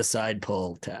Budweiser through a side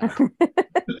pull tap?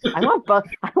 I want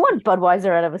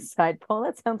Budweiser out of a side pull.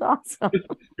 That sounds awesome.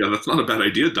 Yeah, that's not a bad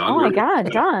idea, Don. Oh my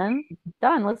God,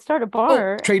 Don, let's start a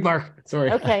bar. Trademark.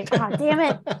 Sorry. Okay. God damn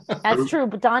it. That's true,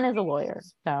 but Don is a lawyer,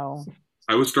 so.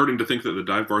 I was starting to think that the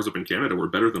dive bars up in Canada were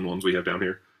better than ones we have down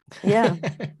here.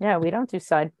 Yeah, we don't do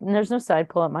there's no side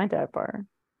pull at my dive bar.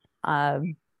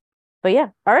 But yeah,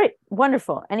 all right,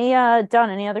 wonderful. Don,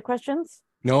 any other questions?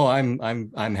 No,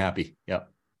 I'm happy. Yep.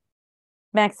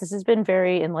 Max, this has been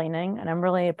very enlightening, and I'm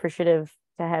really appreciative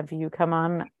to have you come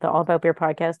on the All About Beer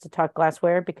podcast to talk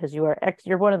glassware, because you're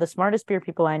one of the smartest beer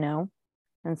people I know,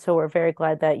 and so we're very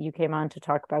glad that you came on to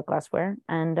talk about glassware.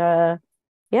 And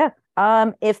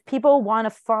if people want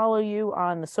to follow you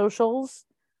on the socials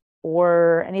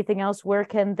or anything else, where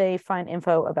can they find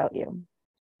info about you?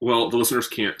 Well, the listeners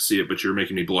can't see it, but you're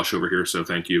making me blush over here, so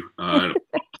thank you.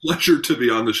 Pleasure to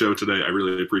be on the show today. I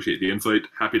really appreciate the invite.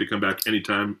 Happy to come back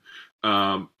anytime.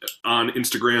 On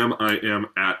Instagram, I am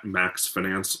at Max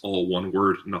Finance, all one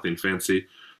word, nothing fancy.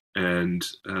 And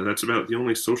that's about the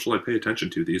only social I pay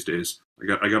attention to these days.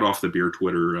 I got off the beer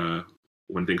Twitter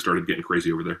when things started getting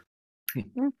crazy over there.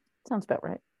 Sounds about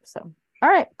right. So, all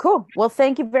right, cool. Well,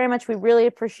 thank you very much. We really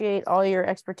appreciate all your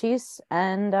expertise.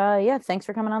 And yeah, thanks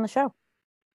for coming on the show.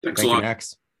 Thanks a lot.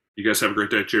 Max. You guys have a great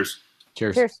day. Cheers.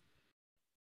 Cheers.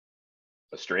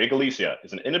 Estrella Galicia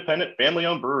is an independent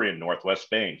family-owned brewery in northwest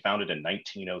Spain, founded in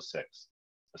 1906.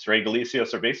 Estrella Galicia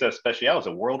Cerveza Especial is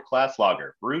a world-class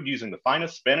lager brewed using the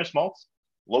finest Spanish malts,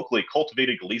 locally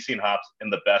cultivated Galician hops,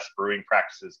 and the best brewing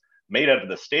practices made out of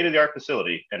the state-of-the-art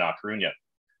facility in A Coruña.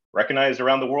 Recognized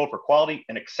around the world for quality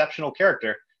and exceptional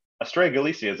character, Estrella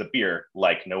Galicia is a beer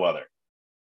like no other.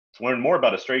 To learn more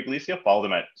about Estrella Galicia, follow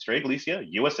them at Estrella Galicia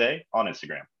USA on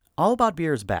Instagram. All About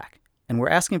Beer is back, and we're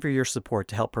asking for your support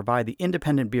to help provide the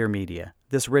independent beer media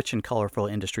this rich and colorful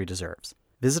industry deserves.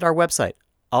 Visit our website,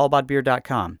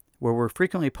 allaboutbeer.com, where we're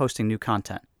frequently posting new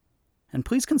content. And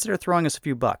please consider throwing us a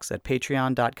few bucks at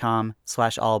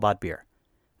patreon.com/allaboutbeer.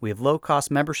 We have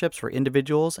low-cost memberships for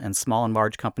individuals and small and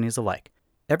large companies alike.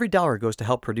 Every dollar goes to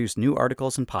help produce new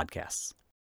articles and podcasts.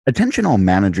 Attention all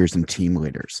managers and team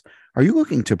leaders. Are you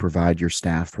looking to provide your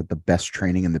staff with the best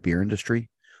training in the beer industry?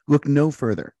 Look no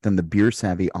further than the Beer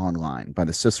Savvy Online by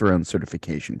the Cicerone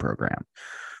Certification Program.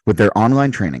 With their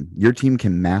online training, your team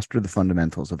can master the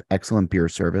fundamentals of excellent beer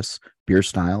service, beer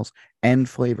styles, and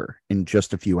flavor in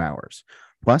just a few hours.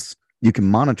 Plus, you can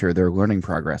monitor their learning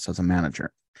progress as a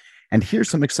manager. And here's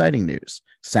some exciting news.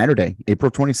 Saturday,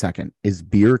 April 22nd, is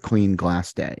Beer Clean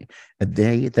Glass Day, a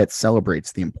day that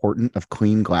celebrates the importance of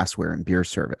clean glassware in beer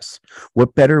service.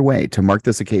 What better way to mark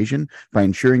this occasion by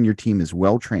ensuring your team is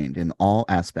well trained in all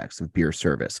aspects of beer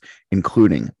service,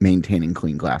 including maintaining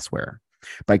clean glassware.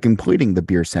 By completing the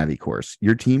Beer Savvy course,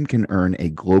 your team can earn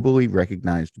a globally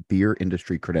recognized beer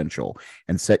industry credential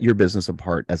and set your business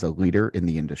apart as a leader in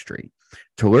the industry.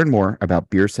 To learn more about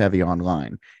Beer Savvy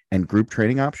Online and group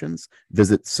training options,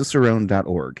 visit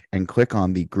cicerone.org and click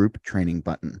on the group training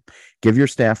button. Give your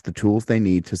staff the tools they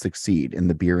need to succeed in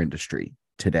the beer industry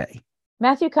today.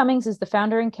 Matthew Cummings is the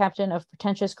founder and captain of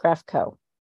Pretentious Craft Co.,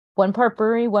 one part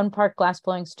brewery, one part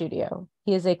glassblowing studio.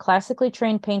 He is a classically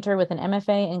trained painter with an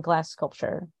MFA in glass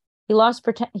sculpture. He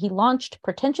launched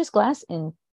Pretentious Glass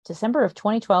in December of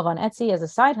 2012 on Etsy as a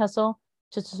side hustle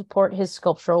to support his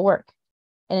sculptural work.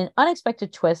 In an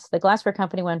unexpected twist, the glassware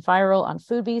company went viral on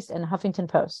Foodbeast and Huffington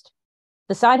Post.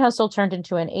 The side hustle turned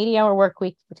into an 80-hour work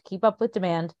week to keep up with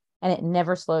demand, and it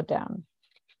never slowed down.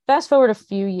 Fast forward a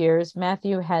few years,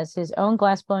 Matthew has his own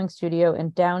glassblowing studio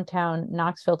in downtown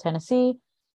Knoxville, Tennessee,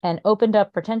 and opened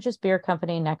up Pretentious Beer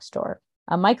Company next door,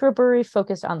 a microbrewery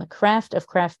focused on the craft of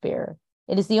craft beer.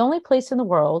 It is the only place in the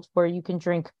world where you can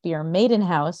drink beer made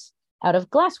in-house out of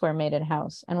glassware made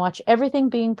in-house and watch everything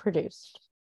being produced.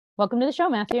 Welcome to the show,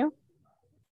 Matthew.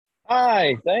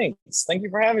 Hi, thanks. Thank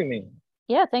you for having me.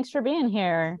 Yeah, thanks for being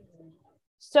here.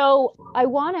 So I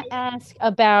want to ask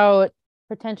about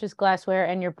Pretentious Glassware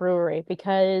and your brewery,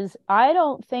 because I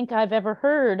don't think I've ever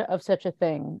heard of such a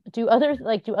thing. Do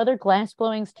other glass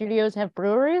blowing studios have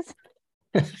breweries?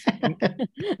 Yeah,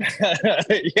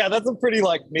 that's a pretty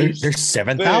niche. There's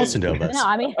 7,000 of us. No,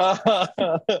 I mean,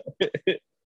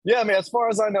 yeah, I mean, as far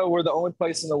as I know, we're the only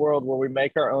place in the world where we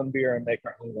make our own beer and make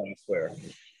our own glassware.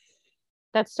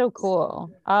 That's so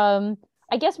cool. I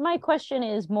guess my question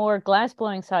is more glass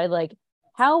blowing side,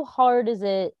 how hard is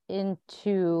it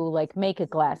to make a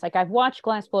glass? I've watched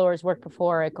glass blowers work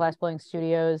before at glass blowing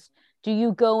studios. Do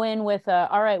you go in with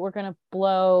all right, we're gonna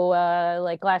blow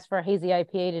glass for a hazy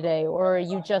IPA today, or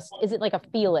is it like a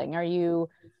feeling? Are you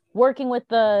working with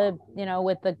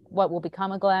what will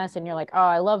become a glass, and you're like, oh,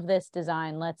 I love this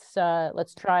design, let's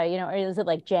try, or is it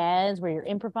like jazz where you're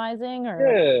improvising, or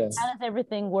how does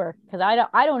everything work? Because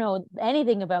I don't know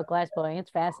anything about glass blowing.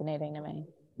 It's fascinating to me.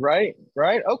 Right.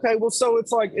 Okay. Well, so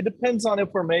it's it depends on if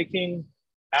we're making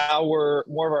more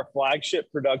of our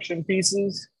flagship production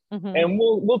pieces. Mm-hmm. And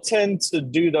we'll tend to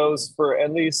do those for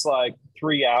at least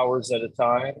 3 hours at a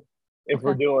time if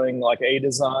we're doing a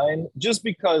design, just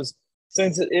because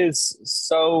since it is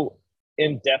so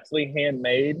in-depthly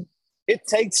handmade, it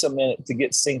takes a minute to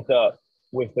get synced up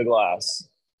with the glass.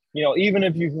 Even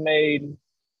if you've made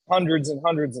hundreds and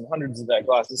hundreds and hundreds of that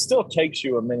glass, it still takes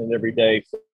you a minute every day.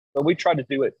 So we try to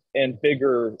do it in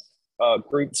bigger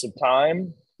groups of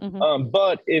time. Mm-hmm.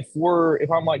 But if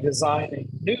I'm designing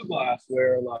new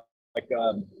glassware,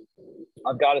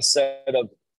 I've got a set of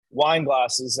wine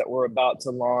glasses that we're about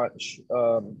to launch in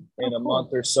a cool. month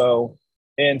or so.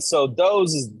 And so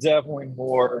those is definitely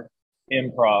more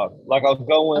improv. Like I'll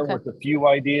go in with a few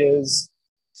ideas,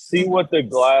 see what the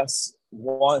glass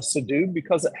wants to do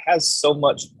because it has so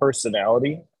much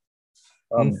personality.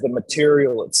 The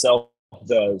material itself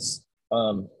does.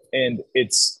 And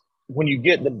it's when you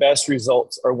get the best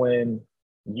results are when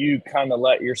you kind of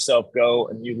let yourself go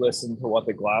and you listen to what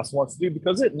the glass wants to do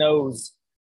because it knows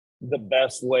the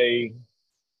best way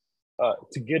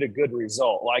to get a good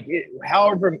result. Like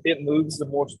however it moves the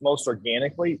most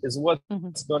organically is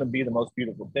what's going to be the most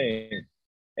beautiful thing.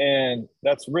 And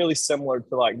that's really similar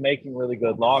to like making really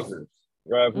good lagers,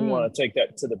 right? If we want to take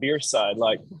that to the beer side,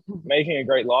 like making a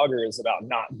great lager is about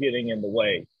not getting in the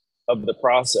way of the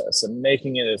process and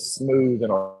making it as smooth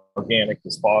and organic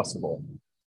as possible.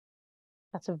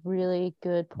 That's a really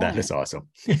good point. That is awesome.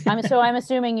 I'm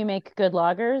assuming you make good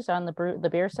lagers on the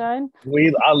beer side.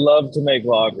 I love to make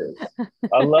lagers.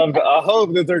 I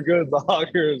hope that they're good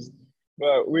lagers,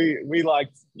 but we like,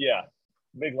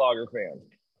 big lager fans.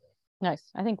 Nice.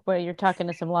 I think you're talking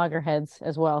to some lager heads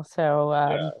as well.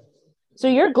 So, so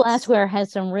your glassware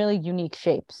has some really unique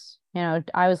shapes. You know,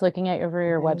 I was looking at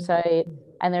your website,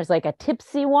 and there's like a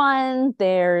tipsy one.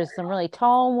 There's some really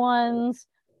tall ones.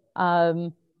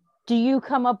 Do you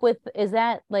come up with, is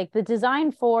that like the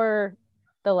design for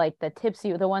the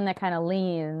tipsy, the one that kind of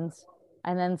leans,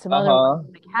 and then some other ones,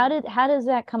 like how does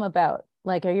that come about?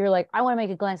 Like, are you like, I want to make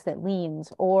a glass that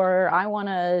leans, or I want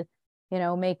to,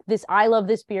 make this, I love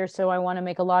this beer, so I want to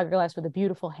make a lager glass with a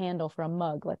beautiful handle for a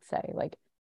mug, let's say. Like,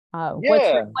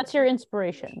 what's your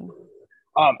inspiration?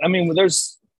 I mean,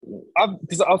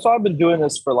 I've been doing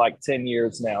this for like 10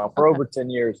 years now, over 10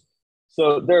 years.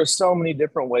 So there are so many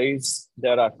different ways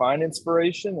that I find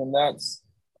inspiration, and that's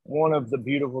one of the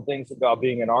beautiful things about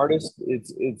being an artist.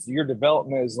 It's your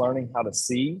development is learning how to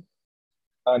see,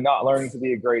 not learning to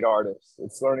be a great artist.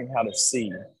 It's learning how to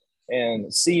see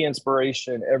and see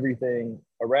inspiration, everything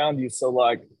around you. So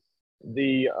like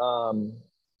the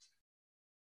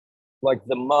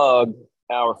mug,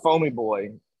 our foamy boy,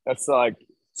 that's like,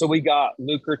 so we got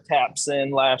Lucre taps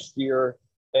in last year,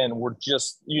 and we're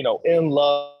just, in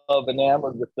love,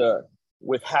 enamored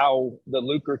with how the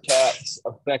Lucre taps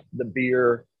affect the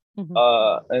beer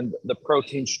and the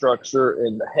protein structure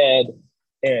in the head.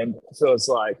 And so it's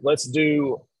like, let's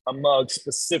do a mug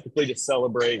specifically to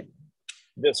celebrate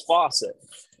this faucet.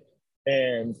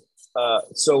 And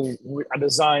so I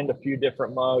designed a few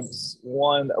different mugs.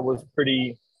 One that was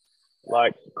pretty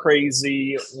like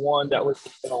crazy, one that was,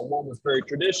 one was very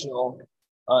traditional.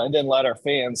 And then let our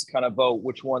fans kind of vote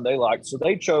which one they like. So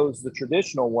they chose the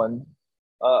traditional one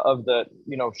of the,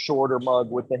 shorter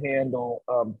mug with the handle.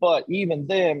 But even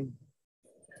then,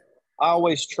 I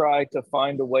always try to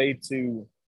find a way to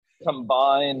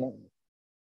combine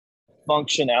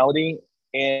functionality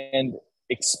and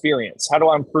experience. How do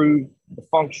I improve the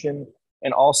function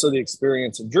and also the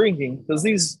experience of drinking?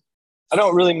 Because I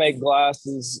don't really make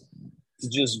glasses to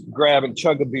just grab and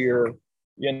chug a beer,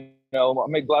 I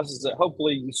make glasses that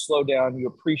hopefully you slow down, you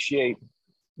appreciate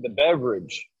the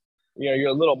beverage. You're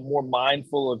a little more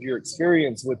mindful of your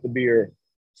experience with the beer.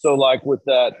 So like with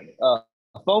that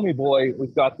foamy boy,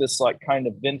 we've got this like kind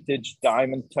of vintage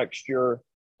diamond texture,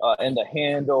 and the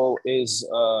handle is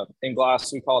in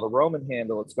glass, we call it a Roman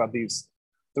handle. It's got these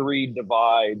 3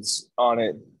 divides on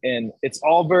it, and it's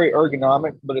all very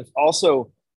ergonomic, but it's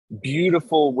also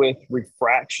beautiful with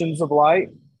refractions of light.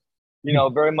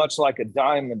 Very much like a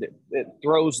diamond, it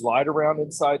throws light around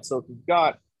inside. So if you've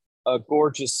got a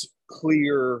gorgeous,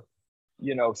 clear,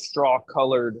 straw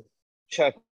colored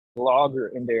Czech lager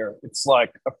in there, it's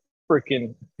like a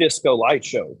freaking disco light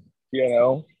show,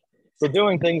 So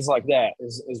doing things like that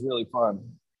is really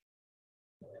fun.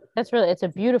 It's a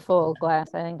beautiful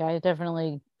glass. I think I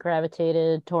definitely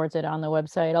gravitated towards it on the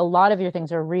website. A lot of your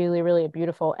things are really, really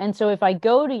beautiful. And so if I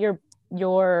go to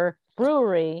your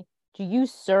brewery, do you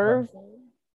serve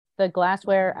the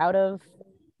glassware out of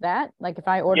that? Like if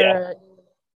I order,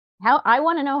 I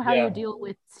want to know how you deal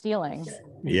with stealing.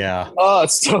 Yeah.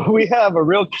 So we have a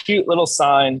real cute little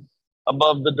sign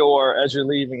above the door as you're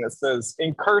leaving that says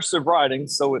in cursive writing,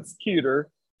 so it's cuter.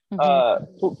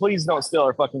 Please don't steal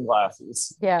our fucking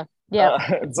glasses. Yeah.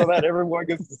 So that everyone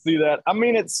gets to see that. I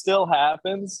mean, it still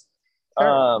happens,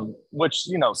 which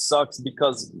sucks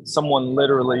because someone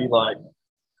literally like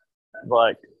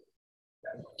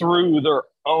through their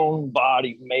own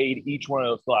body made each one of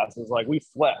those glasses. Like we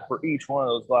fought for each one of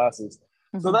those glasses.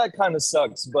 So that kind of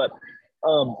sucks. But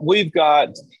we've got,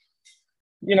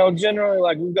 generally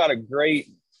like we've got a great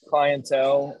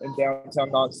clientele in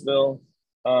downtown Knoxville.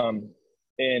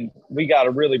 and we got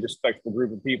a really respectful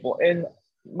group of people. And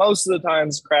most of the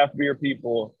times, craft beer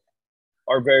people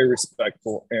are very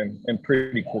respectful and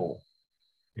pretty cool.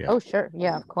 Yeah. Oh, sure.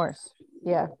 Yeah, of course.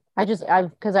 Yeah.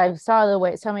 Because I saw the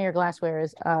way some of your glassware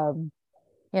is,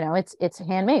 it's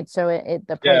handmade. So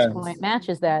the price point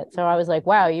matches that. So I was like,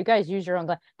 wow, you guys use your own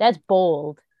glass. That's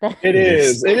bold. It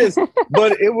is.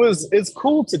 But it's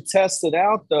cool to test it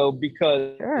out though,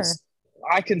 because sure.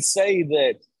 I can say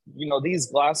that, these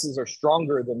glasses are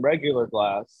stronger than regular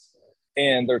glass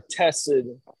and they're tested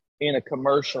in a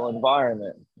commercial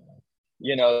environment,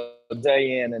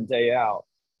 day in and day out.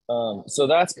 So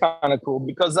that's kind of cool,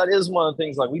 because that is one of the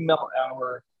things, like we melt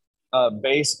our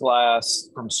base glass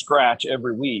from scratch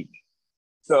every week.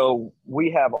 So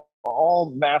we have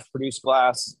all mass produced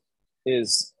glass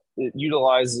it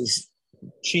utilizes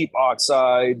cheap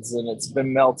oxides, and it's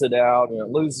been melted out and it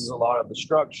loses a lot of the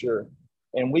structure.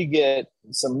 And we get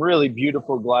some really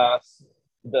beautiful glass.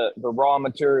 The raw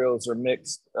materials are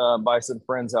mixed by some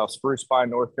friends out of Spruce Pine,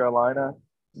 North Carolina,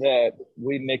 that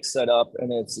we mix that up,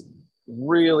 and it's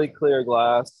really clear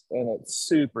glass and it's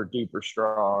super duper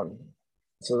strong.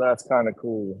 So that's kind of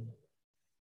cool.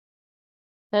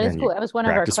 That is cool. That was one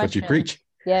of our questions. What you preach.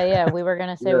 Yeah. We were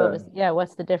gonna say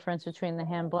what's the difference between the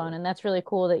hand blown, and that's really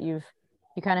cool that you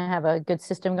kind of have a good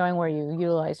system going where you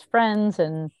utilize friends.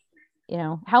 And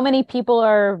how many people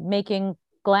are making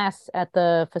glass at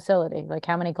the facility? Like,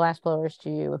 how many glass blowers do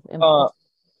you employ?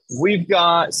 We've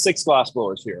got 6 glass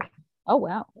blowers here. Oh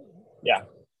wow. Yeah.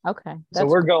 Okay. So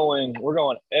we're going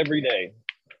every day.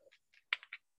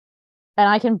 And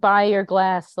I can buy your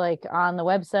glass like on the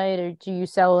website, or do you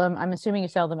sell them? I'm assuming you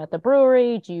sell them at the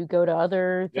brewery. Do you go to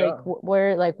other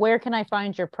where can I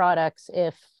find your products?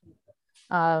 If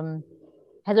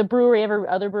has other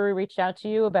brewery reached out to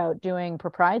you about doing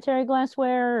proprietary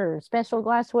glassware or special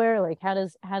glassware? Like how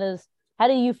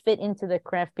do you fit into the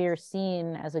craft beer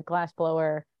scene as a glass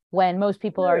blower when most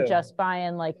people are just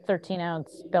buying like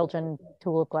 13-ounce Belgian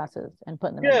tulip glasses and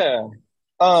putting them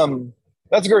in?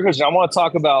 That's a great question. I want to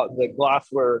talk about the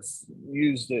glassware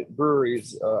used at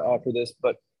breweries after this,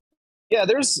 but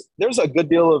there's a good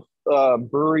deal of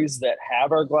breweries that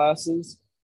have our glasses.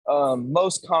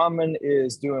 Most common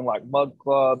is doing like mug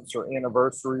clubs or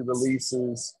anniversary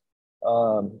releases,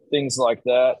 things like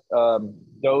that.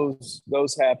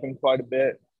 Those happen quite a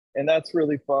bit, and that's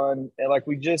really fun. And like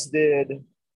we just did,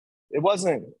 it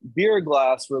wasn't beer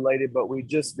glass related, but we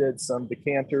just did some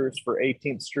decanters for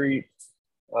 18th Street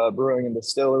Brewing and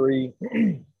Distillery.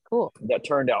 Cool. That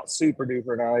turned out super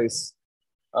duper nice.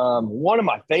 One of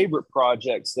my favorite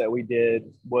projects that we did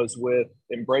was with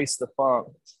Embrace the Funk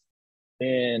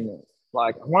in,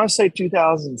 like, I want to say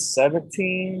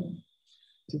 2017,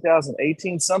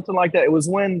 2018, something like that. It was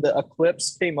when the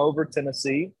Eclipse came over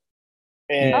Tennessee,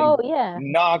 and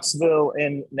Knoxville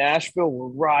and Nashville were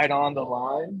right on the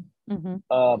line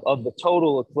of the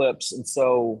total eclipse. And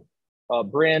so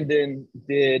Brandon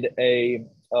did a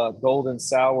golden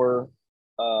sour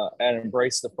at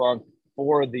Embrace the Funk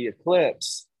for the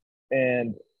eclipse,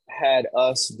 and had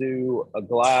us do a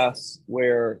glass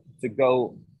where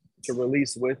to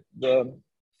release with the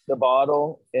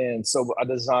bottle. And so I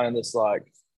designed this, like,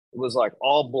 it was like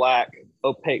all black,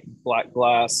 opaque black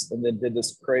glass, and then did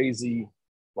this crazy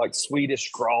like Swedish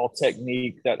scrawl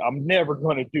technique that I'm never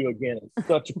going to do again. It's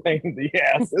such a pain in the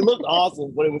ass. It looked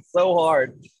awesome, but it was so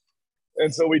hard.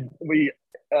 And so we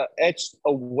etched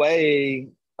away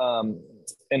an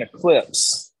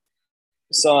eclipse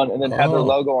sun, and then had their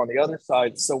logo on the other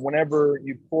side. So whenever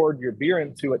you poured your beer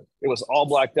into it, it was all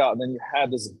blacked out, and then you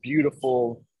had this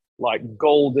beautiful like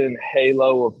golden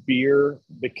halo of beer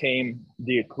became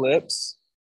the eclipse.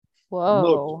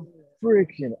 Whoa!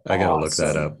 Freaking! I gotta look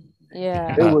that up.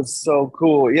 Yeah, it was so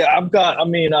cool. Yeah, I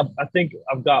think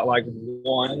I've got like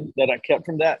one that I kept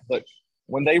from that, but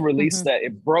when they released that,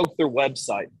 it broke their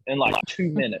website in like 2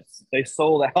 minutes. They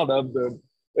sold out of them,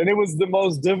 and it was the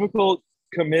most difficult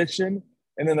commission.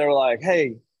 And then they were like,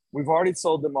 "Hey, we've already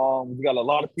sold them all. We've got a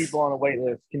lot of people on a wait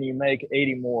list. Can you make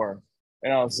 80 more?"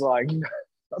 And I was like,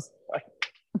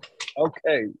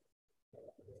 "Okay,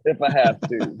 if I have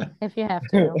to." If you have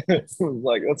to. It was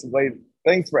like, let's wait.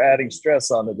 Thanks for adding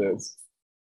stress onto this.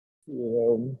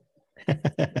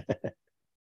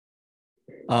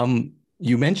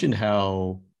 You mentioned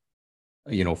how,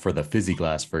 for the fizzy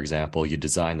glass, for example, you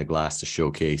designed the glass to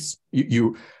showcase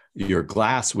your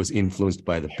glass was influenced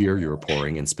by the beer you were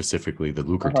pouring, and specifically the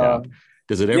Lucre tap.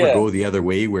 Does it ever go the other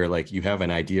way where, like, you have an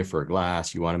idea for a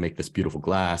glass, you want to make this beautiful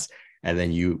glass, and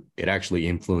then it actually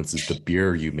influences the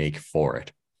beer you make for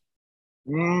it?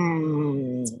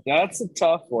 That's a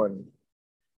tough one.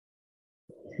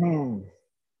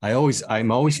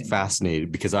 I'm always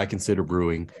fascinated because I consider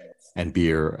brewing and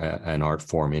beer an art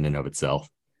form in and of itself.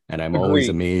 And I'm always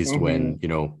Agreed. amazed when,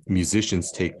 Mm-hmm.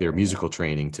 musicians take their musical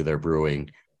training to their brewing,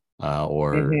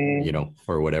 or, Mm-hmm.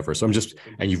 or whatever. So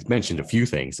and you've mentioned a few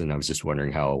things, and I was just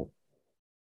wondering how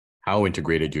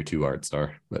integrated your two arts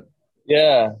are. But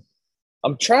Yeah.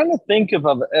 I'm trying to think if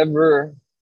I've ever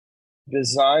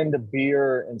designed a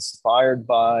beer inspired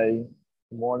by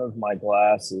one of my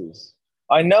glasses.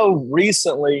 I know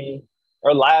recently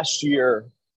or last year,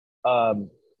 um,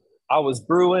 I was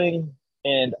brewing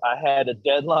and I had a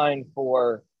deadline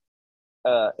for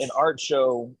an art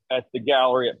show at the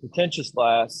gallery at Pretentious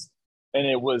Glass. And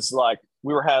it was like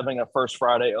we were having a First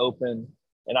Friday open,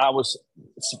 and I was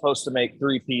supposed to make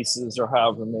 3 pieces or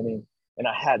however many, and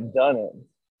I hadn't done it.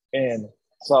 And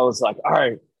so I was like, all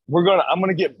right, I'm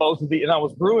gonna get both of these. And I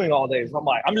was brewing all day. So I'm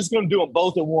like, I'm just gonna do them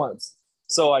both at once.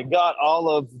 So I got all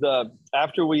of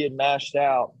after we had mashed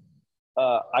out,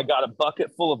 I got a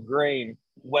bucket full of grain,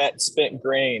 wet spent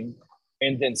grain,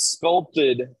 and then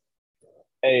sculpted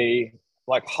a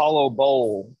like hollow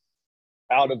bowl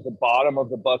out of the bottom of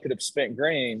the bucket of spent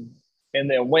grain, and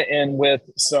then went in with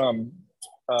some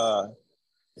uh,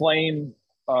 flame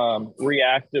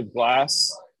reactive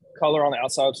glass color on the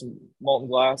outside of some molten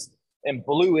glass, and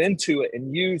blew into it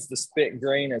and used the spent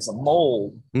grain as a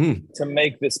mold to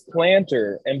make this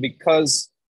planter. And because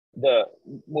the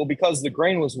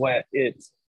grain was wet, it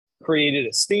created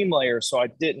a steam layer, so I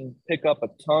didn't pick up a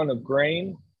ton of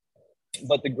grain.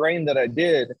 But the grain that I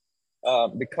did,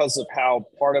 because of how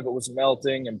part of it was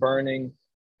melting and burning,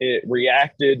 it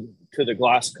reacted to the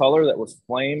glass color that was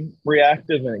flame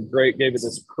reactive, and it gave it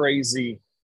this crazy,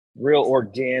 real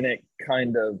organic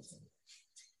kind of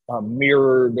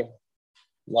mirrored,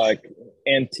 like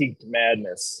antiqued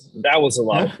madness. That was a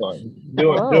lot of fun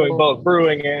doing both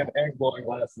brewing and blowing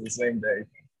glass in the same day.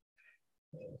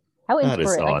 How that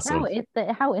is awesome.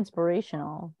 How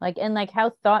inspirational, and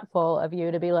how thoughtful of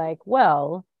you to be like,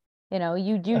 well,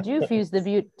 you do fuse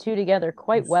the two together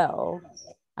quite well,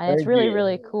 and it's really,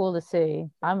 really cool to see.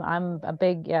 I'm a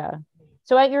big, yeah.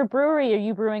 So at your brewery, are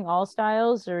you brewing all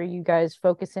styles, or are you guys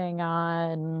focusing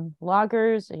on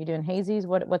lagers? Are you doing hazies?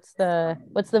 What's the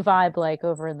vibe like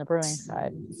over in the brewing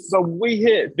side? So we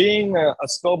hit being a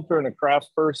sculptor and a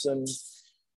craftsperson.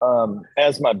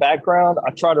 As my background,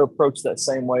 I try to approach that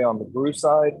same way on the brew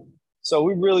side. So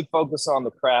we really focus on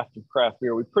the craft of craft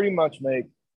beer. We pretty much make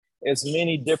as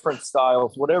many different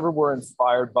styles, whatever we're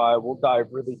inspired by. We'll dive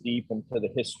really deep into the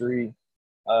history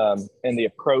and the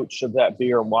approach of that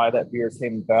beer and why that beer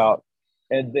came about,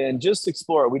 and then just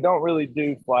explore it. We don't really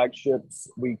do flagships.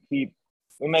 We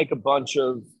make a bunch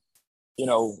of,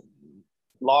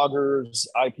 lagers,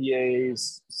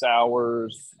 IPAs,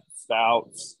 sours,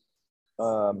 stouts,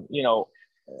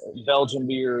 Belgian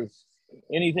beers,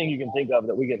 anything you can think of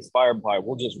that we get inspired by,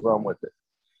 we'll just run with it.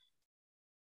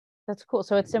 That's cool.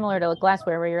 So it's similar to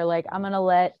glassware, where you're like, I'm gonna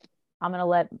let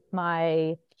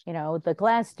my, the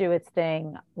glass do its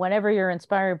thing. Whenever you're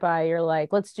inspired by, you're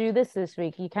like, let's do this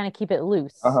week. You kind of keep it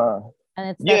loose. And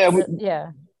it's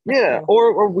cool.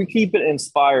 Or we keep it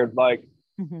inspired. Like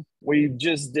we've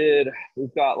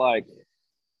got like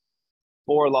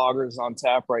 4 lagers on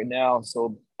tap right now.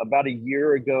 So about a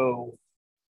year ago,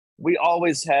 we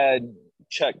always had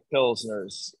Czech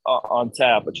Pilsners on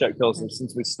tap, a Czech Pilsner,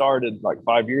 since we started like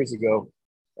 5 years ago.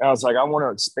 And I was like, I want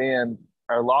to expand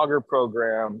our lager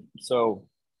program. So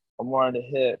I wanted to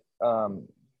hit, a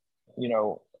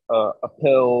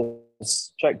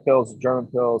Pils, Czech Pils, German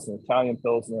Pils, an Italian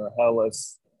Pilsner, a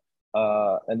Helles.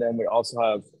 And then we also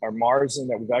have our Marzen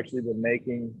that we've actually been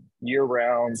making year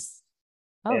round.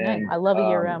 Oh, nice. I love a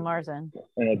year-round Marzen.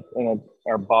 And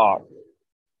our Bach.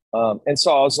 And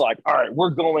so I was like, all right,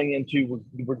 we're doing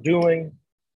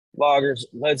lagers.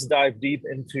 Let's dive deep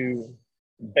into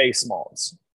base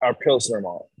malts, our Pilsner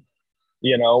malt,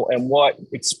 and what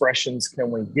expressions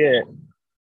can we get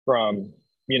from,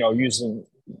 using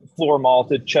floor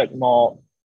malted Czech malt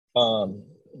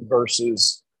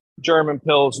versus German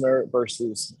Pilsner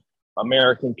versus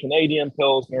American Canadian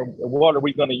Pilsner. What are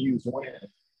we going to use when?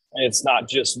 And it's not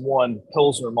just one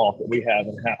Pilsner malt that we have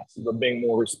in house, but being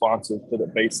more responsive to the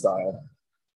base style.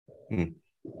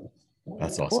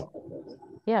 That's awesome.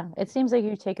 Yeah, it seems like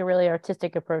you take a really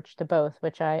artistic approach to both,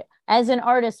 which as an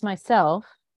artist myself,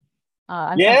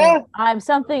 I'm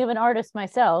something of an artist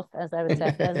myself, as I would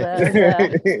say.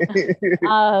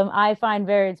 I find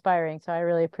very inspiring, so I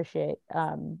really appreciate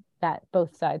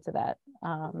both sides of that.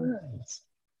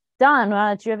 Don,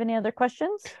 do you have any other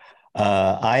questions?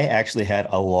 I actually had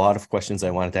a lot of questions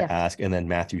I wanted to Yes. ask, and then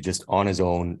Matthew just on his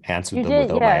own answered You them did,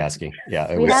 without my yeah. asking.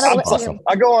 Yeah, it We was had a li- awesome.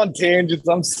 I go on tangents.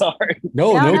 I'm sorry.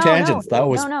 No, No, no no, tangents. no, That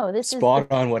was no. This is spot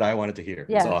on what I wanted to hear. It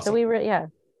was yeah. So awesome. we were yeah.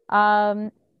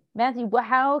 Matthew,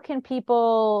 how can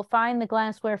people find the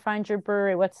glassware? Find your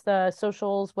brewery? What's the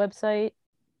socials website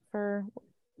for?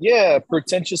 Yeah,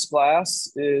 Pretentious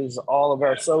Glass is all of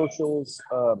our socials.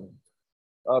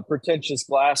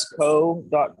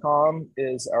 Pretentiousglassco.com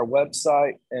is our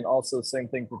website, and also same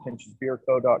thing,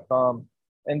 pretentiousbeerco.com.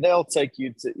 And they'll take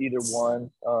you to either one.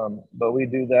 But we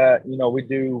do that.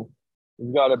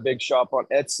 We've got a big shop on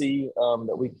Etsy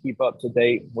that we keep up to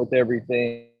date with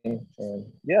everything. And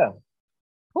yeah.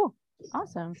 Cool.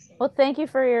 Awesome. Well, thank you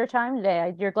for your time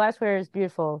today. Your glassware is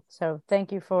beautiful. So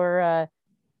thank you for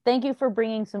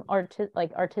bringing some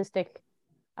artistic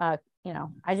the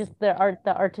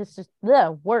artistry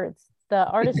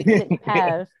that you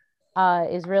have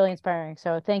is really inspiring.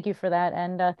 So thank you for that,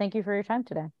 and thank you for your time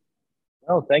today.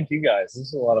 Oh, thank you guys. This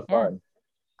is a lot of Yeah. fun.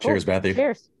 Cool. Cheers, Matthew.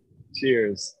 Cheers.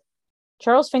 Cheers.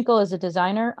 Charles Finkel is a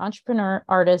designer, entrepreneur,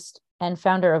 artist, and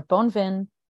founder of Bonvin,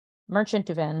 Merchant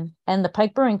du Vin, and the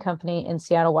Pike Brewing Company in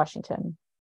Seattle, Washington.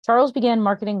 Charles began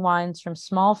marketing wines from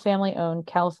small family-owned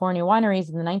California wineries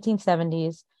in the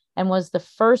 1970s and was the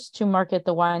first to market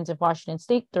the wines of Washington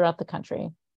State throughout the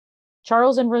country.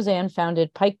 Charles and Roseanne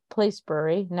founded Pike Place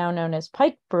Brewery, now known as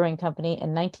Pike Brewing Company,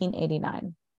 in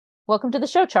 1989. Welcome to the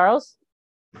show, Charles.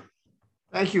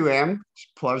 Thank you, Em. It's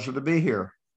a pleasure to be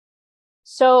here.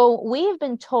 So we have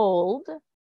been told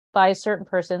by a certain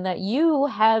person that you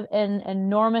have an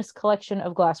enormous collection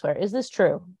of glassware. Is this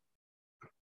true?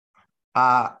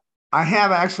 I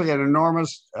have actually an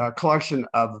enormous collection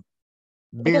of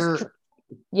beer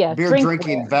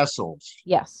drinking vessels.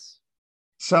 Yes.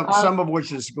 Some of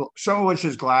which is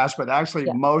glass, but actually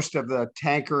yeah. most of the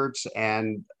tankards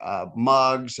and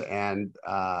mugs and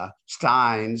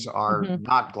steins are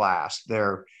not glass.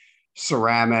 They're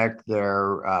ceramic,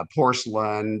 they're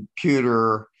porcelain,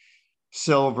 pewter,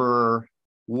 silver,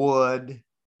 wood,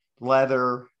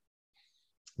 leather,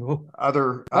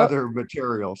 other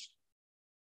materials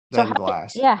than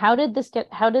glass. How did this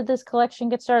collection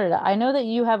get started? I know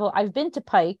that I've been to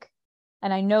Pike,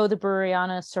 and I know the brewery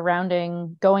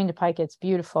surrounding going to Pike. It's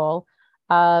beautiful.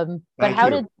 But how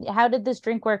did this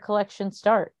drinkware collection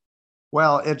start?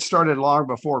 Well, it started long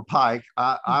before Pike.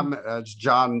 I'm, as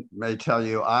John may tell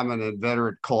you, I'm an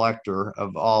inveterate collector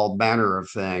of all manner of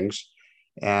things,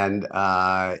 and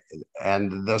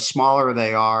the smaller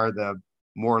they are, the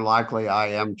more likely I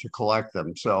am to collect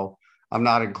them. So I'm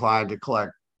not inclined to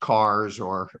collect cars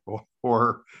or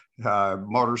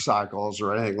motorcycles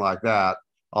or anything like that,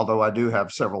 although I do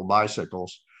have several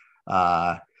bicycles.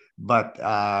 But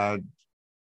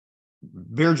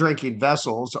beer drinking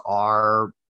vessels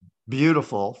are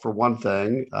beautiful, for one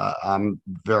thing. I'm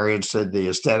very interested in the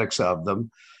aesthetics of them.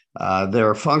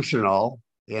 They're functional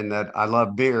in that I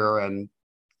love beer, and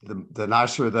the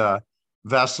nicer the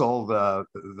vessel, the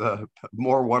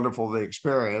more wonderful the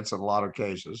experience in a lot of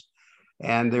cases.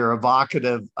 And they're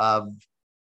evocative of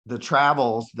the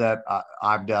travels that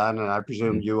I've done, and I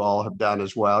presume you all have done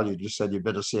as well. You just said you've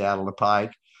been to Seattle to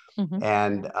Pike.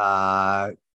 And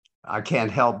I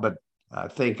can't help but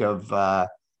think of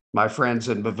my friends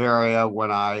in Bavaria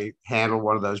when I handled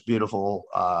one of those beautiful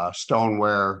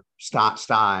stoneware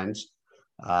steins,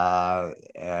 and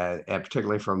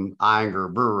particularly from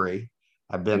Eyinger Brewery.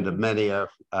 I've been to many a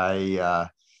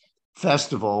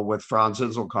festival with Franz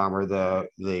Inselkammer, the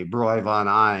Bräu von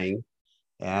Eying,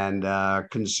 and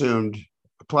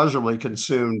pleasurably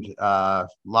consumed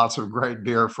lots of great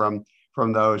beer from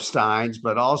those steins,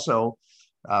 but also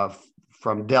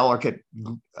from delicate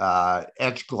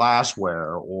etched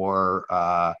glassware or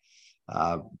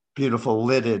beautiful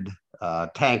lidded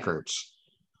tankards.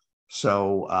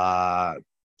 So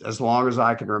as long as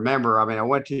I can remember, I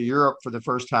went to Europe for the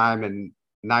first time in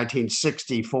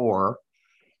 1964,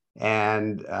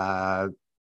 and I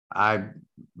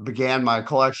began my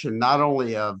collection not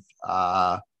only of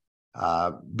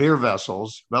beer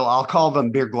vessels, well, I'll call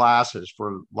them beer glasses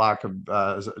for lack of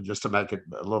just to make it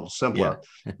a little simpler.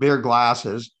 Beer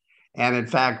glasses. And in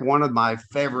fact, one of my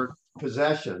favorite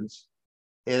possessions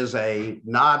is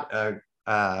not a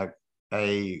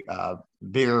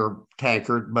beer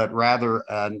tankard, but rather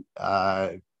a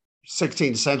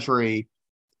 16th century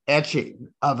etching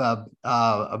of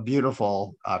a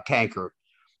beautiful tankard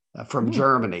from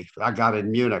Germany. I got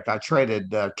in Munich. I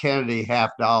traded Kennedy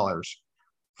 $50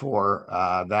 for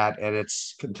that, and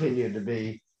it's continued to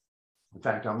be. In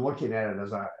fact, I'm looking at it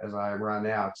as I run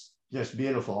now. It's just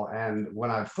beautiful. And when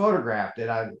I photographed it,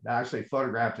 I actually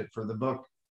photographed it for the book,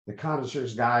 The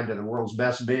Connoisseur's Guide to the World's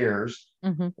Best Beers,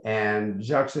 and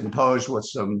juxtaposed with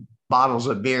some bottles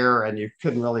of beer, and you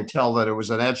couldn't really tell that it was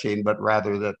an etching, but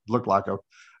rather that looked like a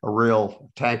real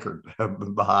tankard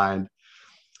behind.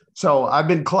 So I've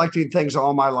been collecting things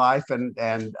all my life, and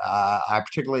I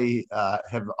particularly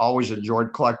have always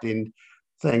enjoyed collecting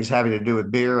things having to do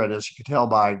with beer. And as you can tell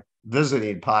by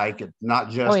visiting Pike, it's not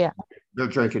just beer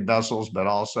drinking vessels, but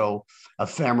also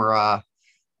ephemera,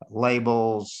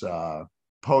 labels,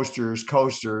 posters,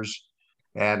 coasters.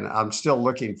 And I'm still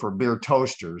looking for beer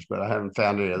toasters, but I haven't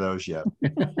found any of those yet.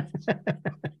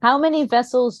 How many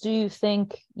vessels do you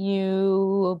think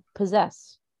you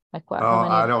possess? Like what?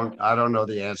 I don't know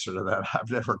the answer to that.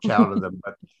 I've never counted them,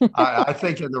 but I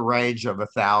think in the range of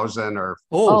 1,000 or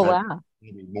wow,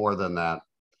 maybe more than that.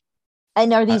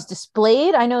 And are these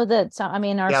displayed? I know that some. I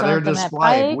mean, are some they're of them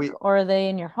displayed. at Pike, or are they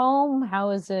in your home? How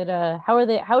is it? How are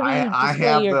they? How do you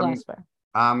display your glassware?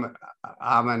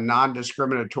 I'm a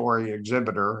non-discriminatory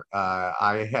exhibitor.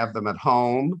 I have them at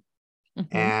home,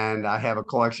 and I have a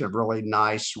collection of really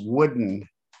nice wooden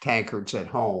tankards at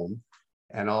home,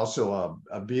 and also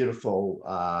a beautiful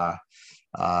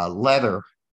leather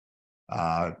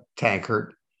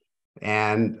tankard,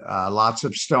 and lots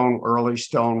of early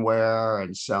stoneware,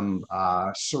 and some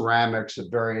ceramics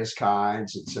of various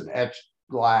kinds, and some etched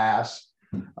glass.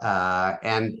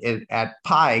 At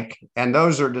Pike, and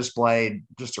those are displayed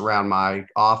just around my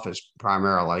office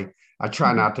primarily. I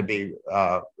try not to be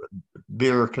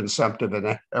beer consumptive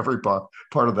in every part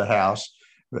of the house,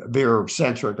 beer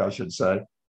centric, I should say.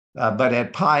 But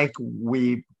at Pike,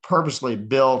 we purposely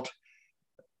built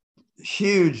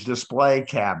huge display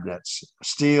cabinets,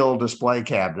 steel display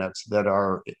cabinets that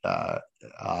are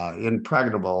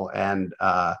impregnable and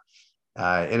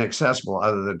inaccessible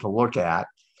other than to look at.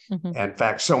 In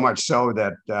fact, so much so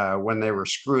that when they were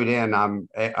screwed in, I'm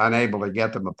unable to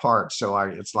get them apart. So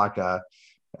it's like a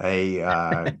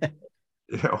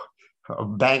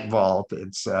bank vault.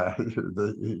 It's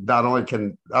not only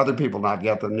can other people not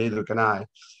get them, neither can I.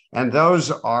 And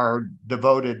those are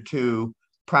devoted to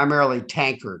primarily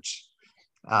tankards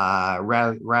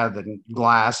rather than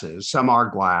glasses. Some are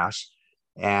glass,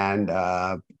 and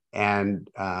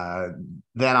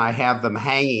then I have them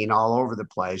hanging all over the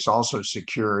place, also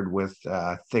secured with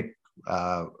thick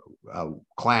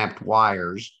clamped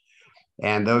wires.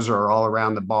 And those are all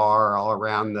around the bar, all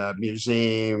around the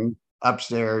museum,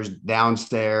 upstairs,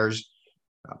 downstairs,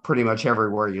 pretty much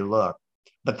everywhere you look.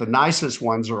 But the nicest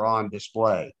ones are on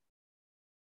display.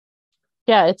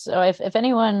 Yeah, it's if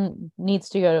anyone needs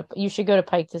to go to, you should go to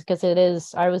Pike, because it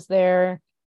is. I was there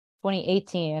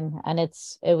 2018, and it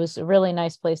was a really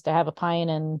nice place to have a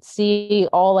pint and see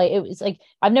all. Like, it was like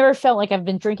I've never felt like I've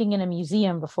been drinking in a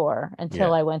museum before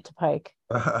until I went to Pike.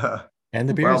 And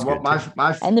the beer is good. My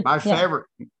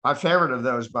favorite of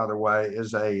those, by the way,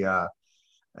 is a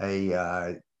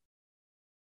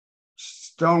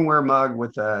stoneware mug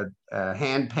with a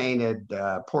hand painted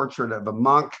portrait of a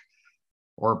monk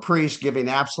or a priest giving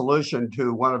absolution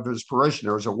to one of his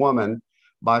parishioners, a woman,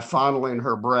 by fondling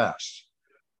her breast.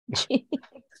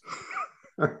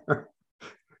 But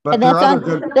there are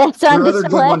other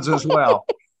good ones as well.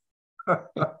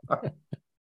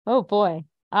 Oh boy.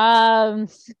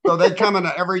 So they come in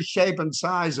every shape and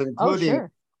size, including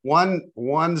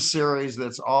one series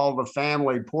that's all the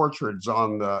family portraits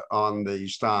on the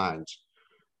steins.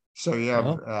 So you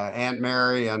have Aunt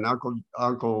Mary and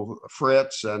Uncle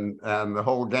Fritz and the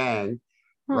whole gang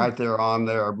right there on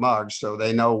their mugs, so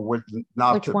they know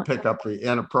not to pick up the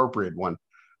inappropriate one.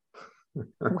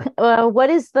 What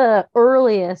is the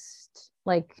earliest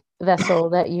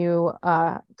vessel that you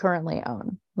currently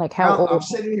own? Like how old? I'm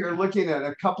sitting here looking at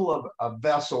a couple of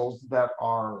vessels that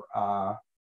are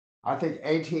I think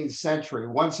 18th century.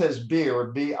 One says beer,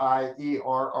 Bierre,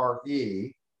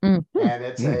 and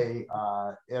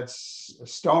it's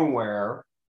stoneware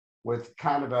with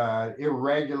kind of a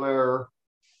irregular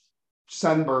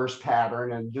sunburst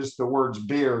pattern and just the words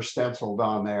beer stenciled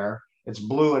on there. It's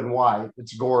blue and white.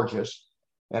 It's gorgeous.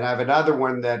 And I have another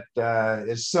one that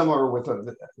is similar with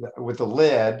a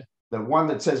lid. The one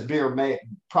that says beer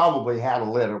probably had a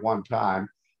lid at one time,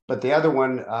 but the other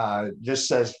one just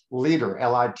says liter,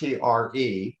 Litre,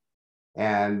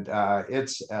 and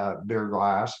it's beer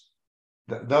glass.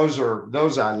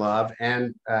 Those I love,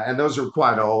 and those are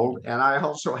quite old. And I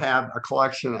also have a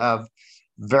collection of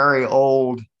very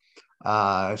old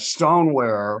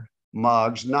stoneware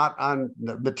mugs.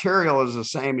 The material is the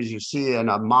same as you see in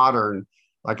a modern,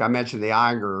 like I mentioned the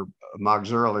Eiger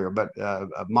mugs earlier, but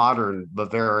a modern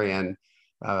Bavarian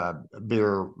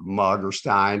beer mug or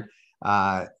stein.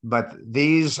 But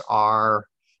these are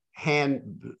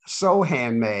handmade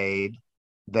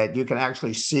that you can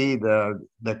actually see the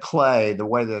clay, the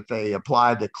way that they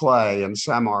applied the clay, and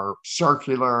some are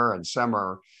circular and some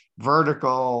are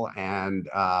vertical, and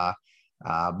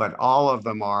but all of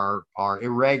them are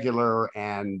irregular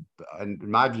and, in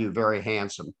my view, very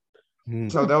handsome.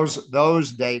 So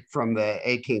those date from the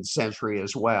 18th century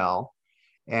as well.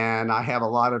 And I have a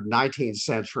lot of 19th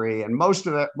century, and most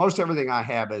everything I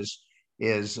have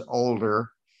is older,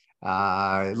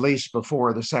 at least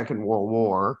before the Second World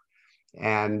War,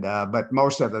 and but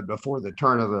most of it before the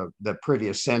turn of the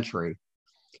previous century.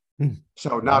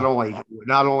 So not only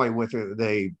with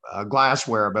the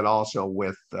glassware, but also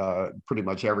with pretty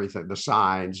much everything, the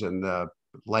signs and the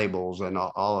labels and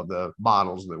all of the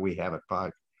bottles that we have at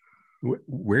Pike.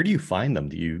 Where do you find them?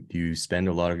 Do you spend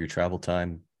a lot of your travel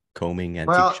time combing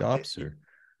antique shops? Or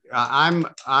I'm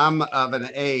of an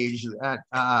age that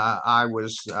I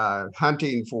was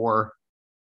hunting for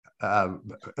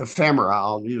ephemera.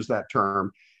 I'll use that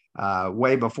term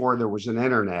way before there was an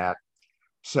internet.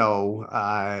 So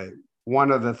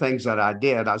one of the things that I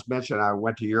did, I was mentioning I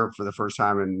went to Europe for the first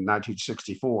time in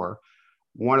 1964.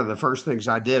 One of the first things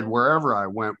I did wherever I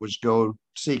went was go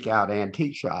seek out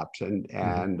antique shops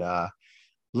and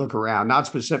look around, not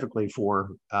specifically for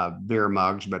beer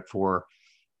mugs, but for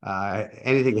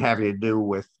anything having to do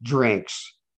with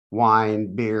drinks,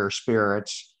 wine, beer,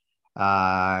 spirits,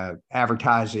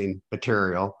 advertising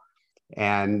material.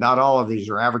 And not all of these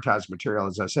are advertising material.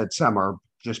 As I said, some are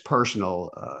just personal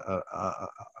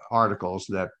articles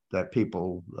that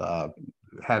people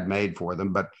had made for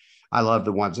them. But I love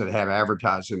the ones that have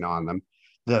advertising on them.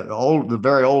 The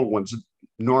very old ones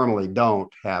normally don't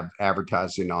have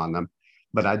advertising on them,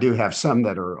 but I do have some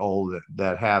that are old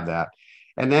that have that.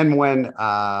 And then when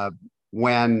the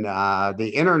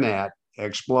internet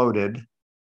exploded,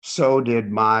 so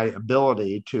did my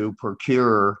ability to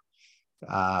procure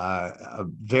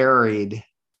varied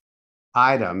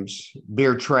items,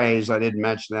 beer trays. I didn't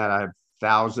mention that. I have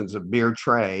thousands of beer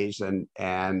trays, and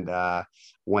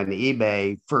when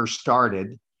eBay first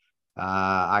started,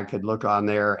 I could look on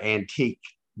there antique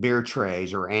beer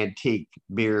trays or antique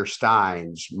beer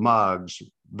steins, mugs,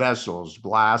 vessels,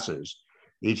 glasses.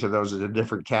 Each of those is a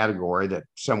different category that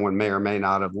someone may or may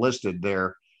not have listed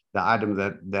there, the item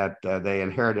that they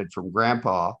inherited from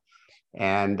grandpa.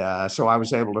 And so I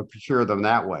was able to procure them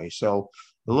that way. So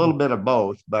a little bit of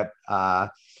both, but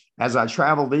as I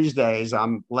travel these days,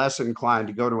 I'm less inclined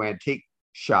to go to antique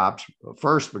shops.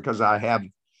 First, because I've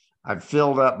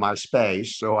filled up my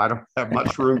space, so I don't have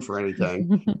much room for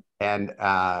anything. And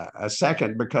a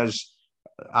second, because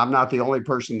I'm not the only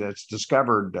person that's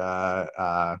discovered,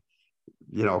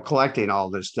 collecting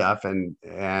all this stuff, and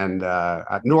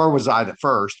nor was I the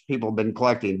first. People have been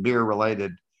collecting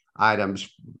beer-related items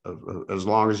as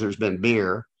long as there's been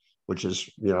beer, which is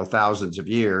thousands of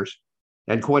years.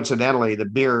 And coincidentally,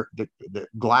 the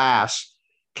glass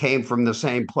came from the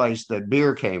same place that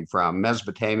beer came from,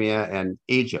 Mesopotamia and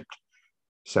Egypt.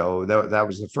 So that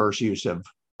was the first use of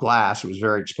glass. It was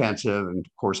very expensive and,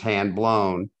 of course, hand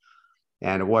blown.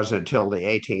 And it wasn't until the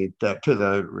 18th to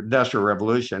the Industrial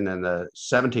Revolution in the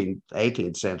 17th,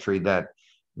 18th century that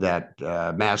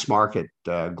mass market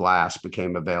glass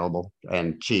became available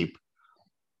and cheap.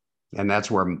 And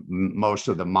that's where most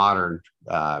of the modern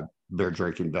beer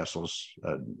drinking vessels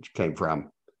came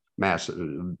from, mass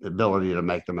ability to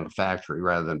make them in a factory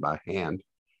rather than by hand.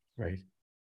 Right.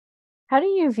 How do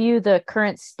you view the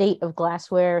current state of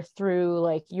glassware through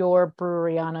like your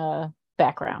Breweriana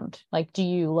background? Like, do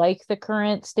you like the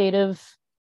current state of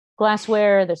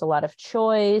glassware? There's a lot of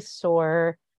choice,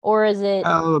 or is it?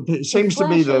 It seems to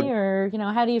be or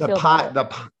how do you feel about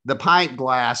it? The pint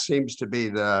glass seems to be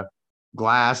the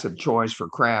glass of choice for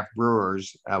craft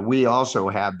brewers. We also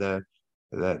have the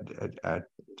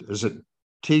is it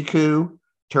Turku?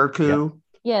 Yep.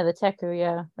 Yeah, the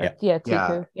Teku,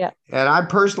 Teku, yeah. And I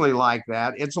personally like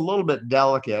that. It's a little bit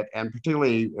delicate, and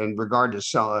particularly in regard to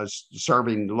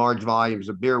serving large volumes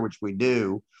of beer, which we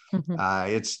do,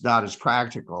 it's not as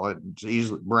practical. It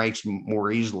breaks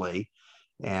more easily,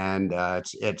 and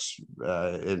it's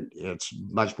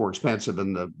much more expensive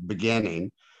in the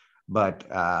beginning. But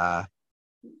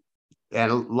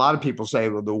and a lot of people say,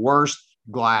 well, the worst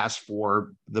glass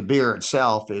for the beer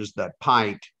itself is the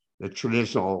pint, the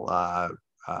traditional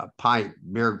pint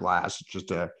beer glass,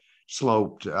 just a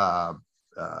sloped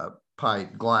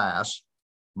pint glass.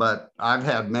 But I've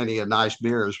had many a nice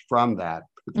beers from that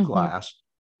glass,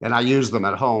 and I use them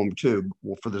at home too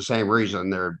for the same reason.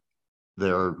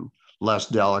 They're less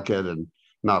delicate and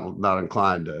not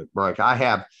inclined to break. I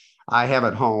have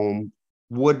at home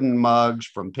wooden mugs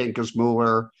from Pincus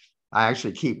Mueller. I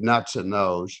actually keep nuts in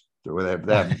those.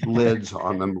 They have lids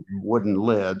on them, wooden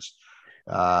lids.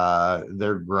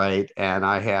 They're great. And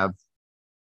I have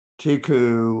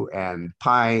Tiku and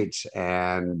pints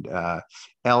and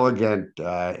elegant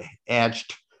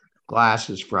etched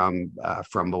glasses from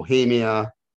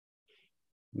Bohemia,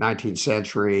 19th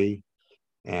century,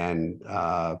 and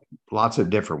lots of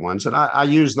different ones. And I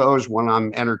use those when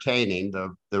I'm entertaining,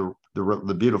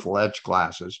 the beautiful etched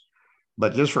glasses.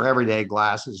 But just for everyday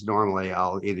glasses, normally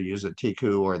I'll either use a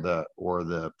Tiku or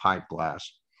the pint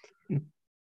glass.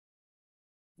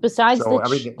 Besides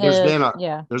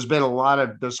there's been a lot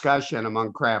of discussion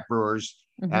among craft brewers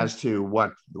as to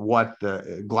what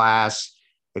the glass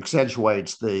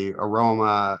accentuates the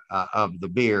aroma of the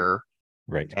beer,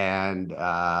 right? And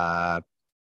I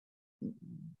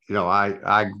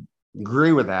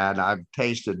agree with that. I've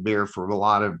tasted beer from a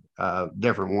lot of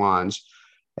different ones,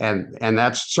 and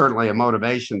that's certainly a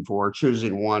motivation for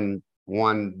choosing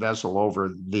one vessel over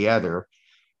the other.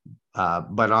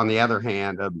 But on the other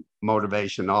hand, a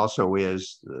motivation also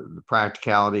is the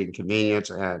practicality and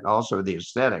convenience, and also the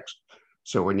aesthetics.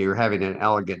 So when you're having an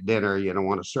elegant dinner, you don't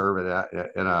want to serve it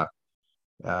in a.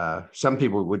 Some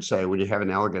people would say when you have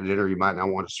an elegant dinner, you might not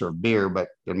want to serve beer, but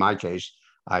in my case,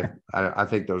 I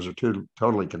think those are two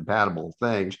totally compatible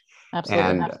things.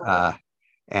 Absolutely.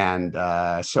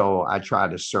 So I try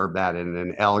to serve that in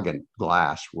an elegant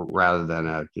glass rather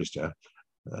than just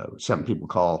some people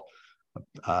call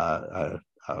a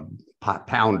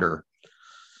pounder.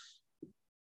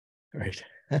 Right.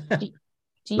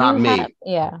 Do Not you me.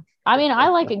 Yeah. I mean, I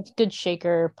like a good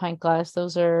shaker pint glass.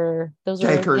 Those are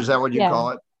shaker. Is that what you call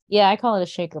it? Yeah, I call it a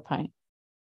shaker pint.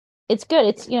 It's good.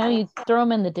 It's, you throw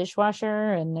them in the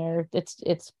dishwasher, and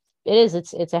it's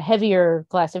a heavier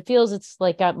glass. It feels it's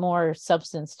like got more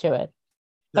substance to it.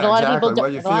 But yeah, a lot exactly. of people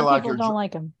don't. A lot of people don't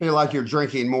like them. Feel like you're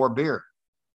drinking more beer.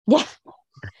 Yeah.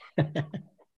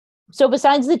 So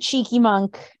besides the Cheeky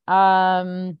Monk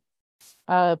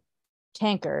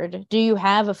tankard, do you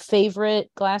have a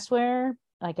favorite glassware,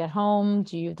 like at home?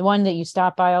 Do you the one that you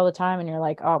stop by all the time and you're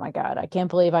like, oh my God, I can't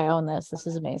believe I own this. This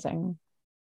is amazing.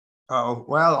 Oh,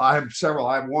 well, I have several.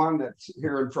 I have one that's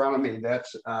here in front of me.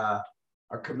 That's a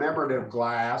commemorative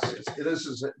glass. This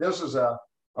is a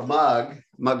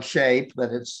mug shape,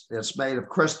 but it's made of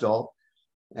crystal,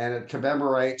 and it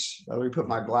commemorates. Let me put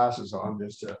my glasses on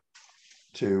just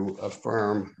to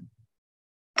affirm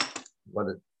what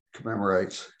it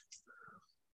commemorates.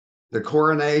 The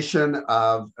coronation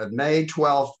of May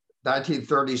 12th,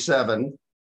 1937,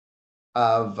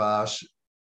 of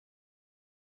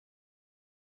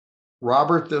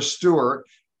Robert the Stewart,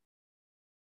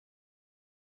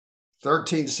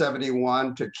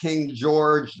 1371, to King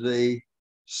George the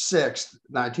 6th,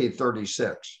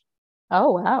 1936.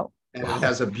 Oh, wow. And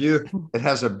it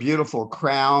has a beautiful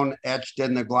crown etched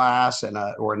in the glass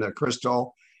or in the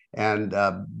crystal, and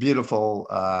beautiful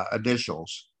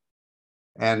initials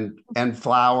and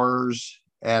flowers,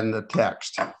 and the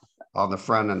text on the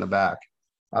front and the back.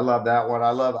 I love that one.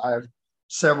 I have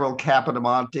several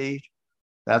Capodimonte.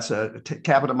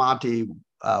 Capodimonte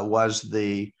was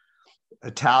the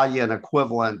Italian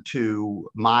equivalent to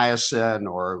Meissen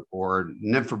or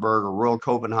Nymphenburg or Royal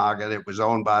Copenhagen. It was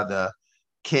owned by the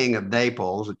King of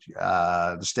Naples,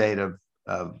 the state of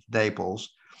Naples,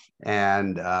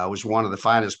 and was one of the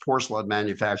finest porcelain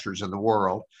manufacturers in the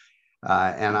world.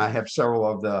 And I have several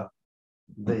of the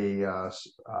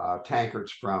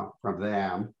tankards from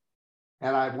them.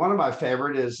 And one of my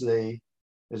favorite is a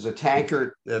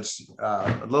tankard that's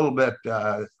a little bit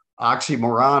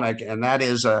oxymoronic, and that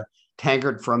is a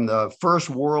tankard from the first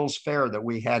World's Fair that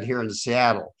we had here in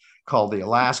Seattle, called the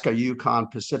Alaska Yukon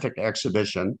Pacific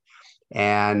Exhibition.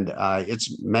 And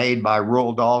it's made by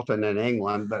Roald Dalton in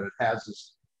England, but it has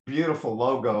this beautiful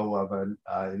logo of an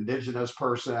indigenous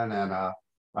person and a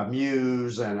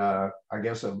muse and a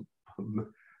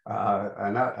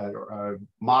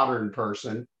modern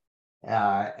person.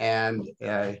 And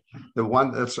the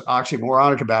one that's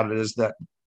oxymoronic about it is that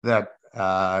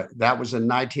was in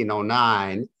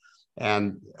 1909,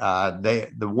 and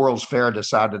the World's Fair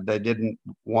decided they didn't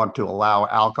want to allow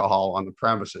alcohol on the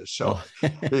premises. So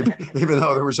even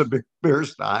though there was a big beer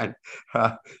stein,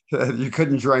 you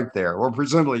couldn't drink there, or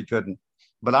presumably couldn't.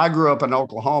 But I grew up in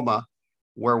Oklahoma,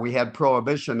 where we had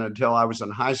prohibition until I was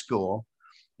in high school.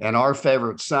 And our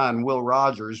favorite son, Will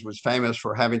Rogers, was famous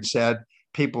for having said,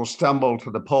 people stumble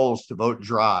to the polls to vote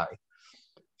dry.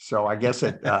 So I guess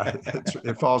it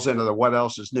falls into the what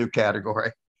else is new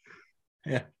category.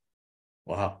 Yeah.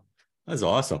 Wow. That's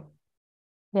awesome.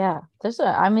 Yeah.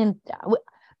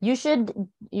 You should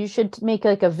make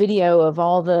like a video of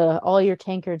all your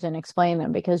tankards and explain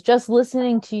them, because just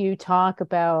listening to you talk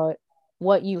about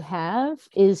what you have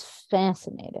is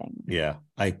fascinating. Yeah,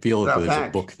 I feel that Yeah, there's a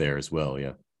thanks. book there as well.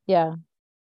 Yeah. Yeah.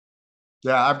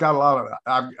 Yeah, I've got a lot of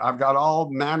I've got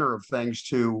all manner of things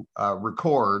to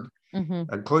record,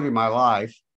 including my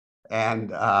life,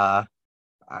 and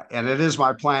it is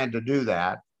my plan to do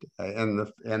that in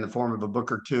the form of a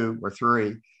book or two or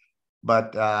three.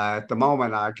 But at the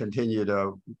moment, I continue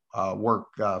to work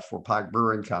for Pike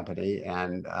Brewing Company,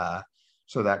 and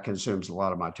so that consumes a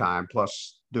lot of my time,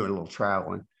 plus doing a little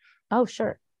traveling. Oh,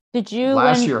 sure. Did you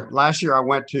last year I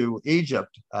went to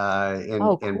Egypt in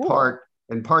cool.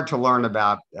 part to learn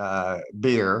about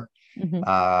beer,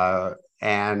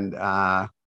 and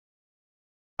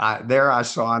there I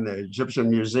saw in the Egyptian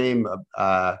Museum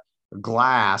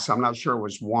glass. I'm not sure it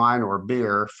was wine or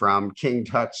beer from King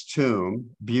Tut's tomb.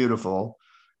 Beautiful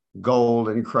gold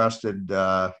encrusted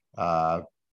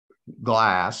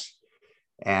glass,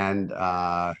 and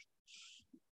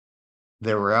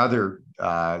there were other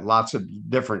lots of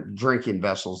different drinking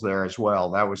vessels there as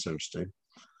well. That was interesting.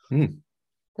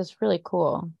 That's really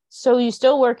cool. So you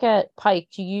still work at Pike.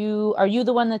 Are you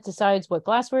the one that decides what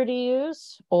glassware to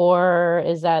use, or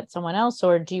is that someone else,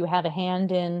 or do you have a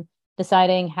hand in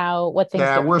deciding what things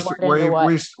get poured into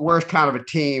what? We're kind of a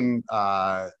team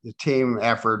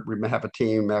effort. We have a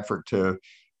team effort to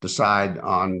decide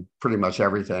on pretty much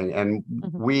everything, and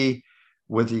we,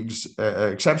 with the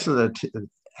exception of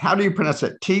how do you pronounce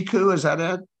it? Tiku, is that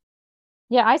it?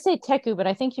 Yeah, I say teku, but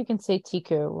I think you can say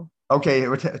tiku. Okay,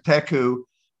 teku.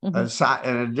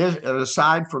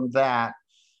 Aside from that,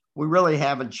 we really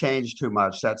haven't changed too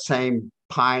much. That same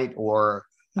pint or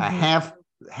a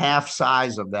half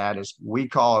size of that is, we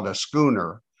call it a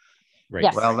schooner. Right.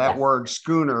 Yes, well, that word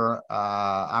schooner,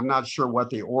 I'm not sure what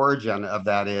the origin of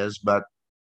that is, but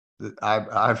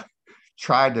I've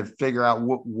tried to figure out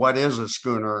what is a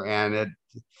schooner, and in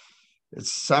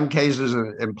some cases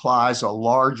it implies a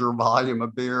larger volume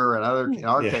of beer, and in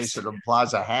our case it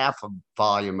implies a half a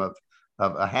volume of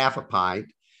a half a pint.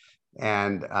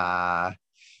 And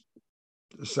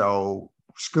so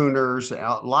schooners,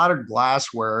 a lot of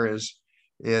glassware has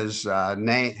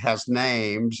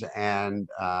names, and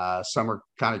some are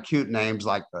kind of cute names,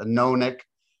 like a Nonic.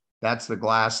 That's the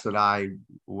glass that I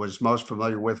was most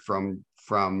familiar with from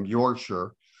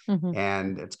Yorkshire.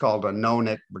 And it's called a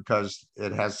Nonic because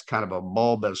it has kind of a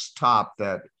bulbous top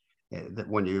that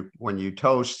when you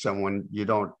toast someone, you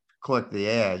don't click the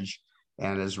edge,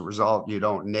 and as a result, you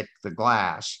don't nick the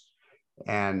glass.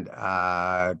 And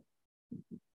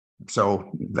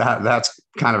so that's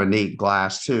kind of a neat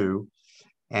glass too.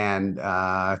 And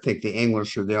I think the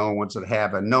English are the only ones that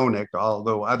have a Nonic,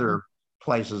 although other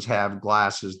places have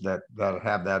glasses that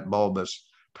have that bulbous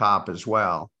top as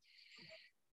well.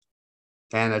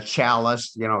 And a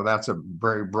chalice, that's a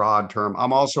very broad term.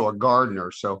 I'm also a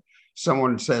gardener. So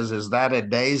someone says, is that a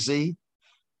daisy?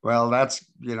 Well, that's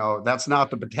not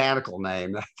the botanical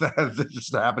name. That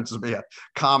just happens to be a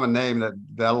common name that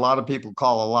a lot of people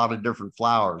call a lot of different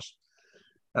flowers.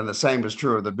 And the same is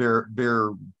true of the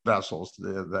beer vessels.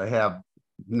 They have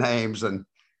names, and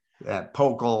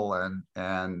Pokal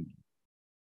and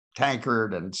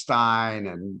tankard and stein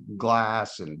and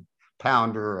glass and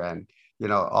pounder, and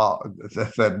all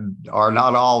that are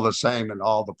not all the same in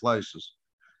all the places.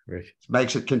 Right. It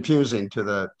makes it confusing to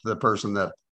the person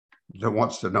that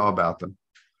wants to know about them.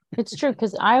 It's true,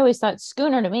 because I always thought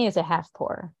schooner to me is a half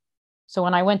pour. So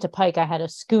when I went to Pike, I had a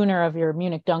schooner of your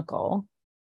Munich Dunkel.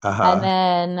 And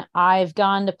then I've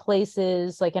gone to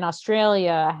places like in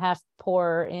Australia, a half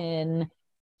pour in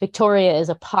Victoria is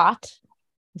a pot.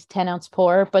 It's 10-ounce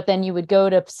pour. But then you would go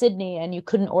to Sydney and you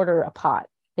couldn't order a pot.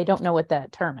 They don't know what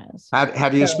that term is. How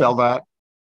do you spell that?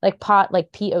 Like pot,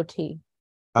 like P-O-T.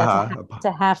 That's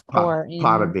a half pour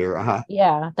pot of beer.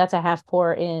 Yeah, that's a half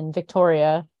pour in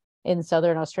Victoria in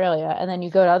Southern Australia. And then you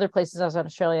go to other places outside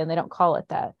Australia and they don't call it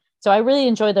that. So I really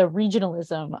enjoy the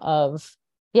regionalism of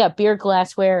beer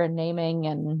glassware and naming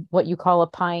and what you call a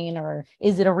pint, or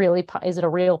is it a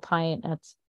real pint?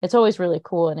 It's always really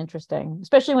cool and interesting,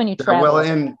 especially when you travel. Well,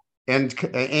 in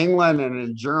England and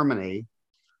in Germany,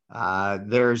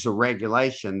 there's a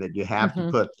regulation that you have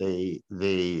to put the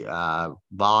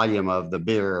volume of the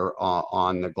beer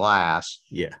on the glass.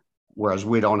 Yeah. Whereas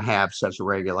we don't have such a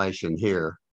regulation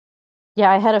here. Yeah,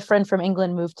 I had a friend from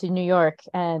England move to New York,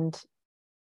 and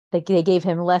they gave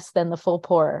him less than the full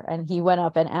pour, and he went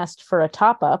up and asked for a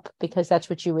top up because that's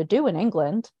what you would do in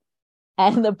England.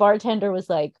 And the bartender was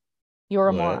like, "You're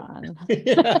a moron."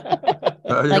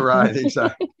 You're right.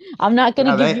 Exactly. I'm not going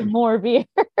to give you more beer.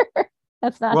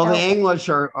 That's not. Well, the English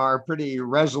are pretty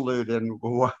resolute in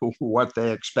what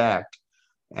they expect,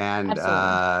 and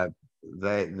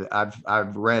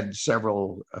I've read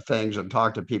several things and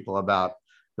talked to people about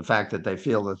the fact that they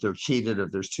feel that they're cheated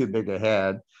if there's too big a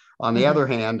head. On the other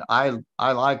hand, I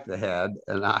like the head,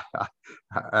 and I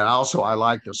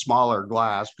like the smaller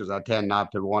glass because I tend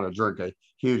not to want to drink a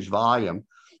huge volume.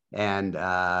 And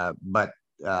but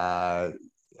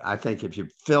I think if you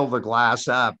fill the glass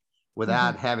up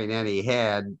without having any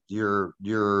head, you're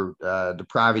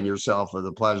depriving yourself of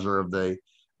the pleasure of the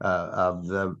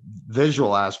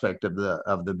visual aspect of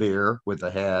the beer with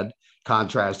the head,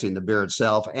 contrasting the beer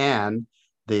itself and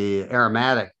the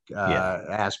aromatic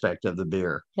aspect of the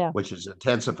beer, which is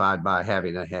intensified by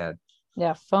having a head.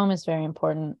 Yeah, foam is very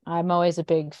important. I'm always a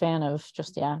big fan of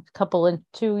just a couple and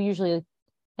two, usually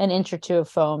an inch or two of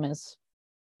foam is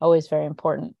always very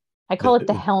important. I call it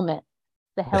the helmet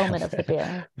of the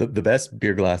beer. The best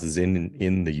beer glasses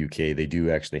in the UK, they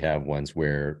do actually have ones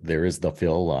where there is the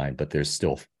fill line, but there's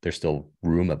still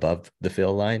room above the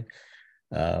fill line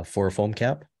for a foam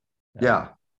cap. So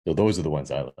those are the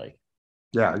ones I like.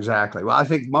 Yeah, exactly. Well, I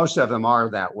think most of them are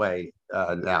that way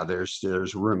now.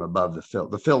 There's room above the fill.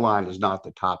 The fill line is not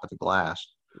the top of the glass.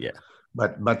 Yeah.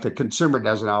 But the consumer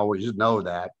doesn't always know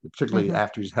that, particularly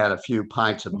after he's had a few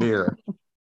pints of beer,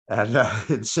 and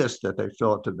insist that they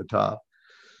fill it to the top,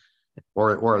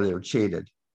 or they're cheated,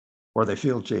 or they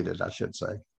feel cheated, I should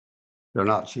say. They're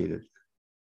not cheated.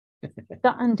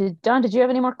 Don, did you have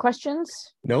any more questions?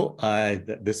 No,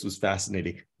 this was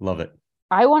fascinating. Love it.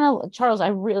 I want to, Charles,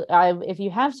 if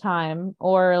you have time,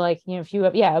 or if you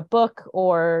have, a book,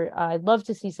 or I'd love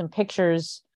to see some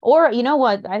pictures, or you know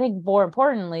what, I think more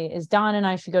importantly is Don and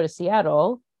I should go to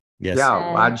Seattle. Yes.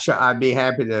 Yeah, I'd be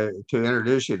happy to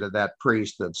introduce you to that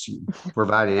priest that's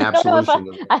providing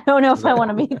absolution. I don't know if I want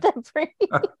to meet that priest.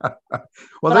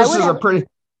 Well, this is a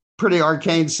pretty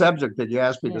arcane subject that you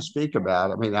asked me to speak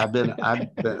about. I mean, I've been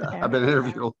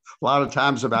interviewed a lot of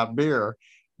times about beer,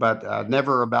 but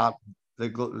never about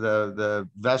the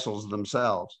vessels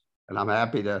themselves. And I'm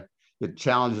happy it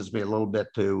challenges me a little bit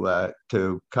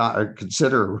to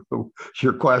consider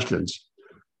your questions.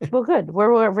 Well, good.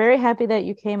 We're very happy that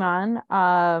you came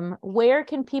on. Where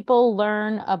can people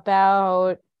learn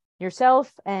about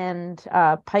yourself and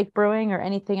Pike Brewing, or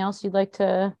anything else you'd like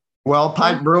to? Well,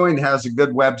 Pike Brewing has a good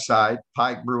website,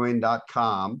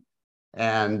 pikebrewing.com.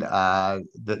 And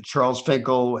the Charles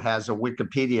Finkel has a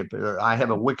Wikipedia. I have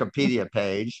a Wikipedia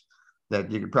page that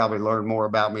you could probably learn more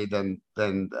about me than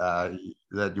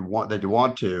that you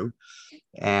want to,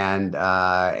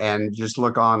 and just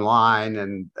look online,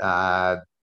 and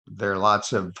there are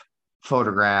lots of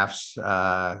photographs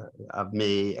of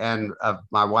me and of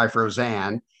my wife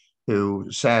Roseanne, who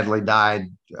sadly died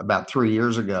about 3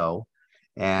 years ago,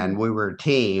 and we were a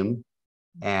team.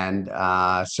 And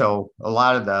so a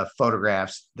lot of the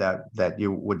photographs that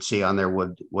you would see on there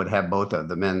would have both of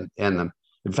them in them.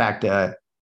 In fact, a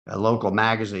local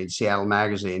magazine, Seattle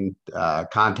Magazine,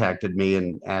 contacted me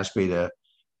and asked me to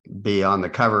be on the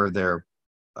cover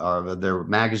of their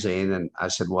magazine. And I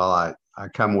said, well, I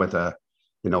come with a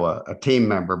team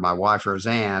member, my wife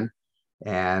Roseanne,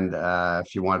 and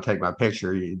if you want to take my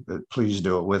picture, please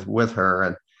do it with her.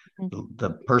 And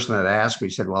the person that asked me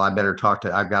said, well, I've got to talk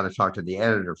to the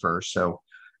editor first. So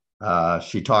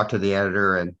she talked to the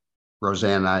editor, and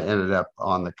Roseanne and I ended up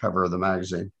on the cover of the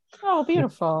magazine. Oh,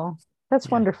 beautiful. That's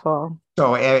wonderful.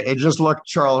 So it just look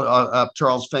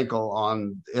Charles Finkel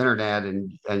on the internet,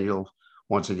 and you'll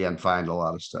once again find a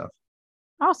lot of stuff.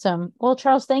 Awesome. Well,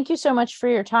 Charles, thank you so much for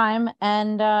your time.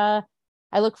 And I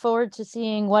look forward to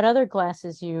seeing what other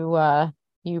glasses you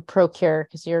procure,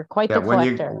 because you're quite the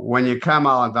collector. When you come,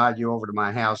 I'll invite you over to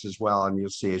my house as well, and you'll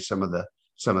see some of the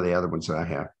other ones that I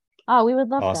have. Oh, we would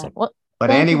love that. Well, but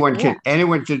anyone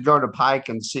can go to Pike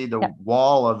and see the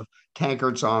wall of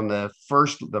tankards on the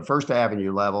first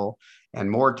Avenue level, and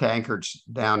more tankards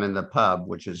down in the pub,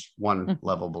 which is one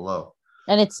level below.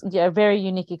 And it's a very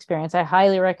unique experience. I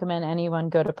highly recommend anyone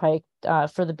go to Pike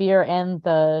for the beer and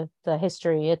the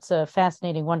history. It's a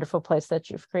fascinating, wonderful place that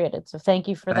you've created. So thank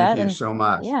you for that. Thank you so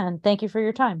much. Yeah, and thank you for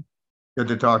your time. Good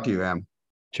to talk to you, Em.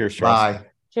 Cheers, Charles. Bye.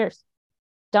 Cheers.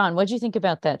 Don, what'd you think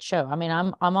about that show? I mean,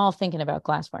 I'm all thinking about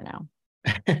glassware now.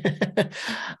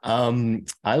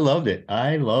 I loved it.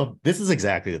 This is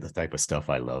exactly the type of stuff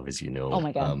I love, as you know. Oh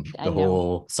my God. The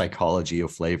whole psychology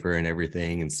of flavor and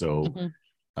everything. And so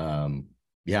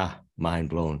yeah, mind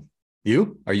blown.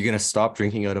 Are you gonna stop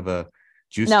drinking out of a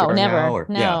juice jar never.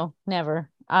 now?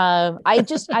 Never. What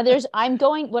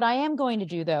I am going to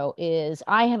do though is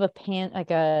I have a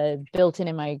built-in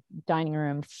in my dining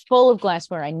room full of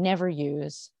glassware I never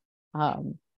use.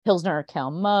 Pilsner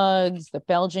Urquell mugs, the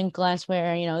Belgian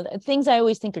glassware, things I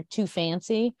always think are too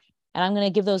fancy. And I'm going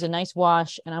to give those a nice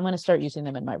wash, and I'm going to start using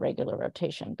them in my regular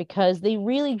rotation because they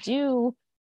really do.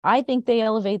 I think they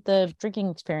elevate the drinking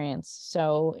experience.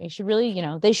 So it should really,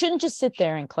 they shouldn't just sit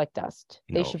there and collect dust.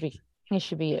 They should be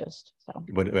used. So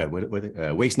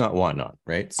waste not, want not,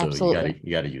 right? So absolutely.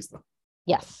 you gotta use them.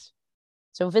 Yes.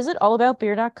 So visit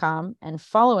allaboutbeer.com and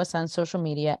follow us on social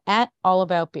media at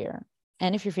allaboutbeer.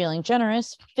 And if you're feeling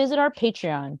generous, visit our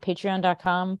Patreon,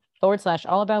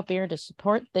 patreon.com/allaboutbeer to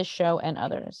support this show and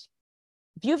others.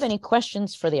 If you have any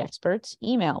questions for the experts,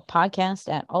 email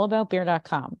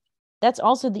podcast@allaboutbeer.com. That's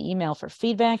also the email for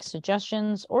feedback,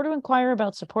 suggestions, or to inquire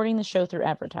about supporting the show through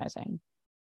advertising.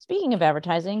 Speaking of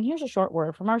advertising, here's a short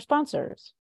word from our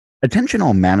sponsors. Attention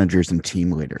all managers and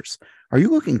team leaders. Are you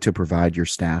looking to provide your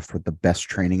staff with the best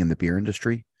training in the beer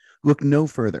industry? Look no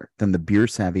further than the Beer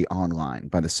Savvy Online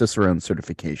by the Cicerone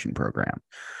Certification Program.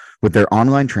 With their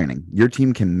online training, your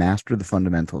team can master the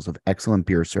fundamentals of excellent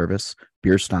beer service,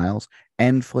 beer styles,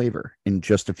 and flavor in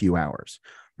just a few hours.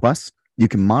 Plus, you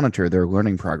can monitor their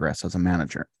learning progress as a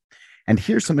manager. And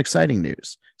here's some exciting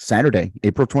news. Saturday,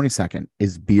 April 22nd,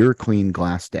 is Beer Clean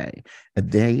Glass Day, a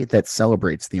day that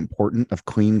celebrates the importance of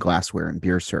clean glassware in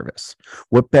beer service.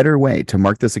 What better way to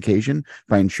mark this occasion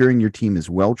by ensuring your team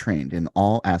is well trained in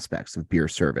all aspects of beer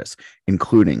service,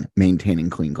 including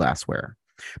maintaining clean glassware?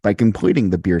 By completing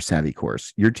the Beer Savvy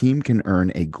course, your team can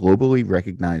earn a globally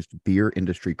recognized beer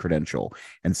industry credential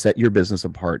and set your business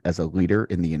apart as a leader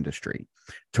in the industry.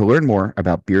 To learn more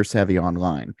about Beer Savvy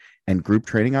Online and group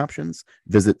training options,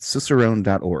 visit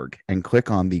cicerone.org and click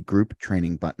on the group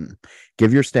training button.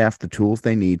 Give your staff the tools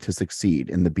they need to succeed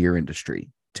in the beer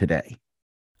industry today.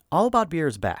 All About Beer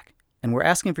is back, and we're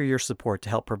asking for your support to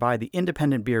help provide the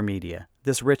independent beer media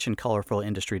this rich and colorful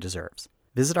industry deserves.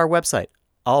 Visit our website,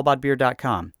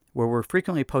 allaboutbeer.com, where we're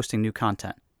frequently posting new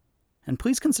content. And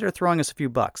please consider throwing us a few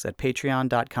bucks at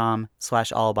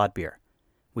patreon.com/allaboutbeer.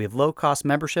 We have low-cost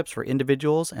memberships for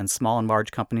individuals and small and large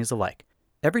companies alike.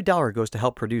 Every dollar goes to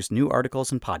help produce new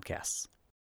articles and podcasts.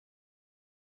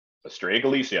 Estrella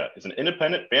Galicia is an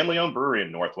independent, family-owned brewery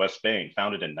in northwest Spain,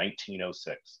 founded in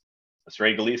 1906.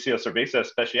 Estrella Galicia Cerveza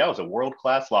Especial is a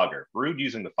world-class lager brewed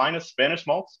using the finest Spanish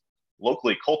malts,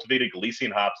 locally cultivated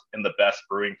Galician hops, and the best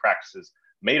brewing practices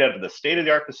made out of the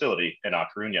state-of-the-art facility in A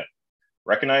Coruña.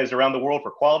 Recognized around the world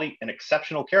for quality and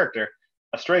exceptional character,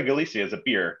 Estrella Galicia is a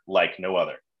beer like no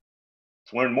other.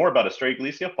 To learn more about Estrella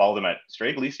Galicia, follow them at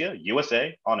Estrella Galicia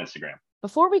USA on Instagram.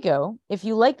 Before we go, if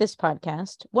you like this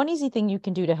podcast, one easy thing you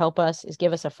can do to help us is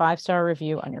give us a 5-star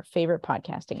review on your favorite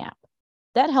podcasting app.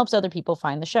 That helps other people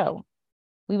find the show.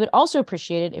 We would also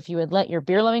appreciate it if you would let your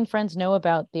beer-loving friends know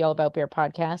about the All About Beer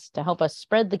podcast to help us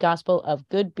spread the gospel of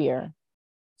good beer.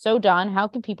 So, Don, how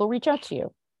can people reach out to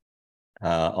you?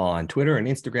 On Twitter and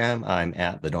Instagram, I'm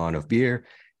at the Dawn of Beer,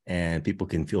 and people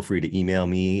can feel free to email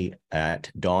me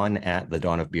at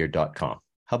dawn@thedawnofbeer.com.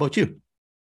 How about you?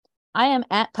 I am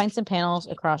at Pints and Panels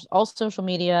across all social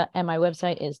media, and my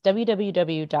website is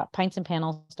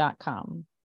www.pintsandpanels.com.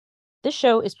 This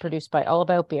show is produced by All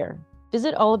About Beer.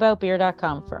 Visit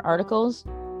allaboutbeer.com for articles,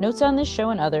 notes on this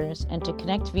show and others, and to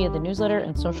connect via the newsletter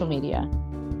and social media.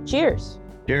 Cheers!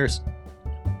 Cheers!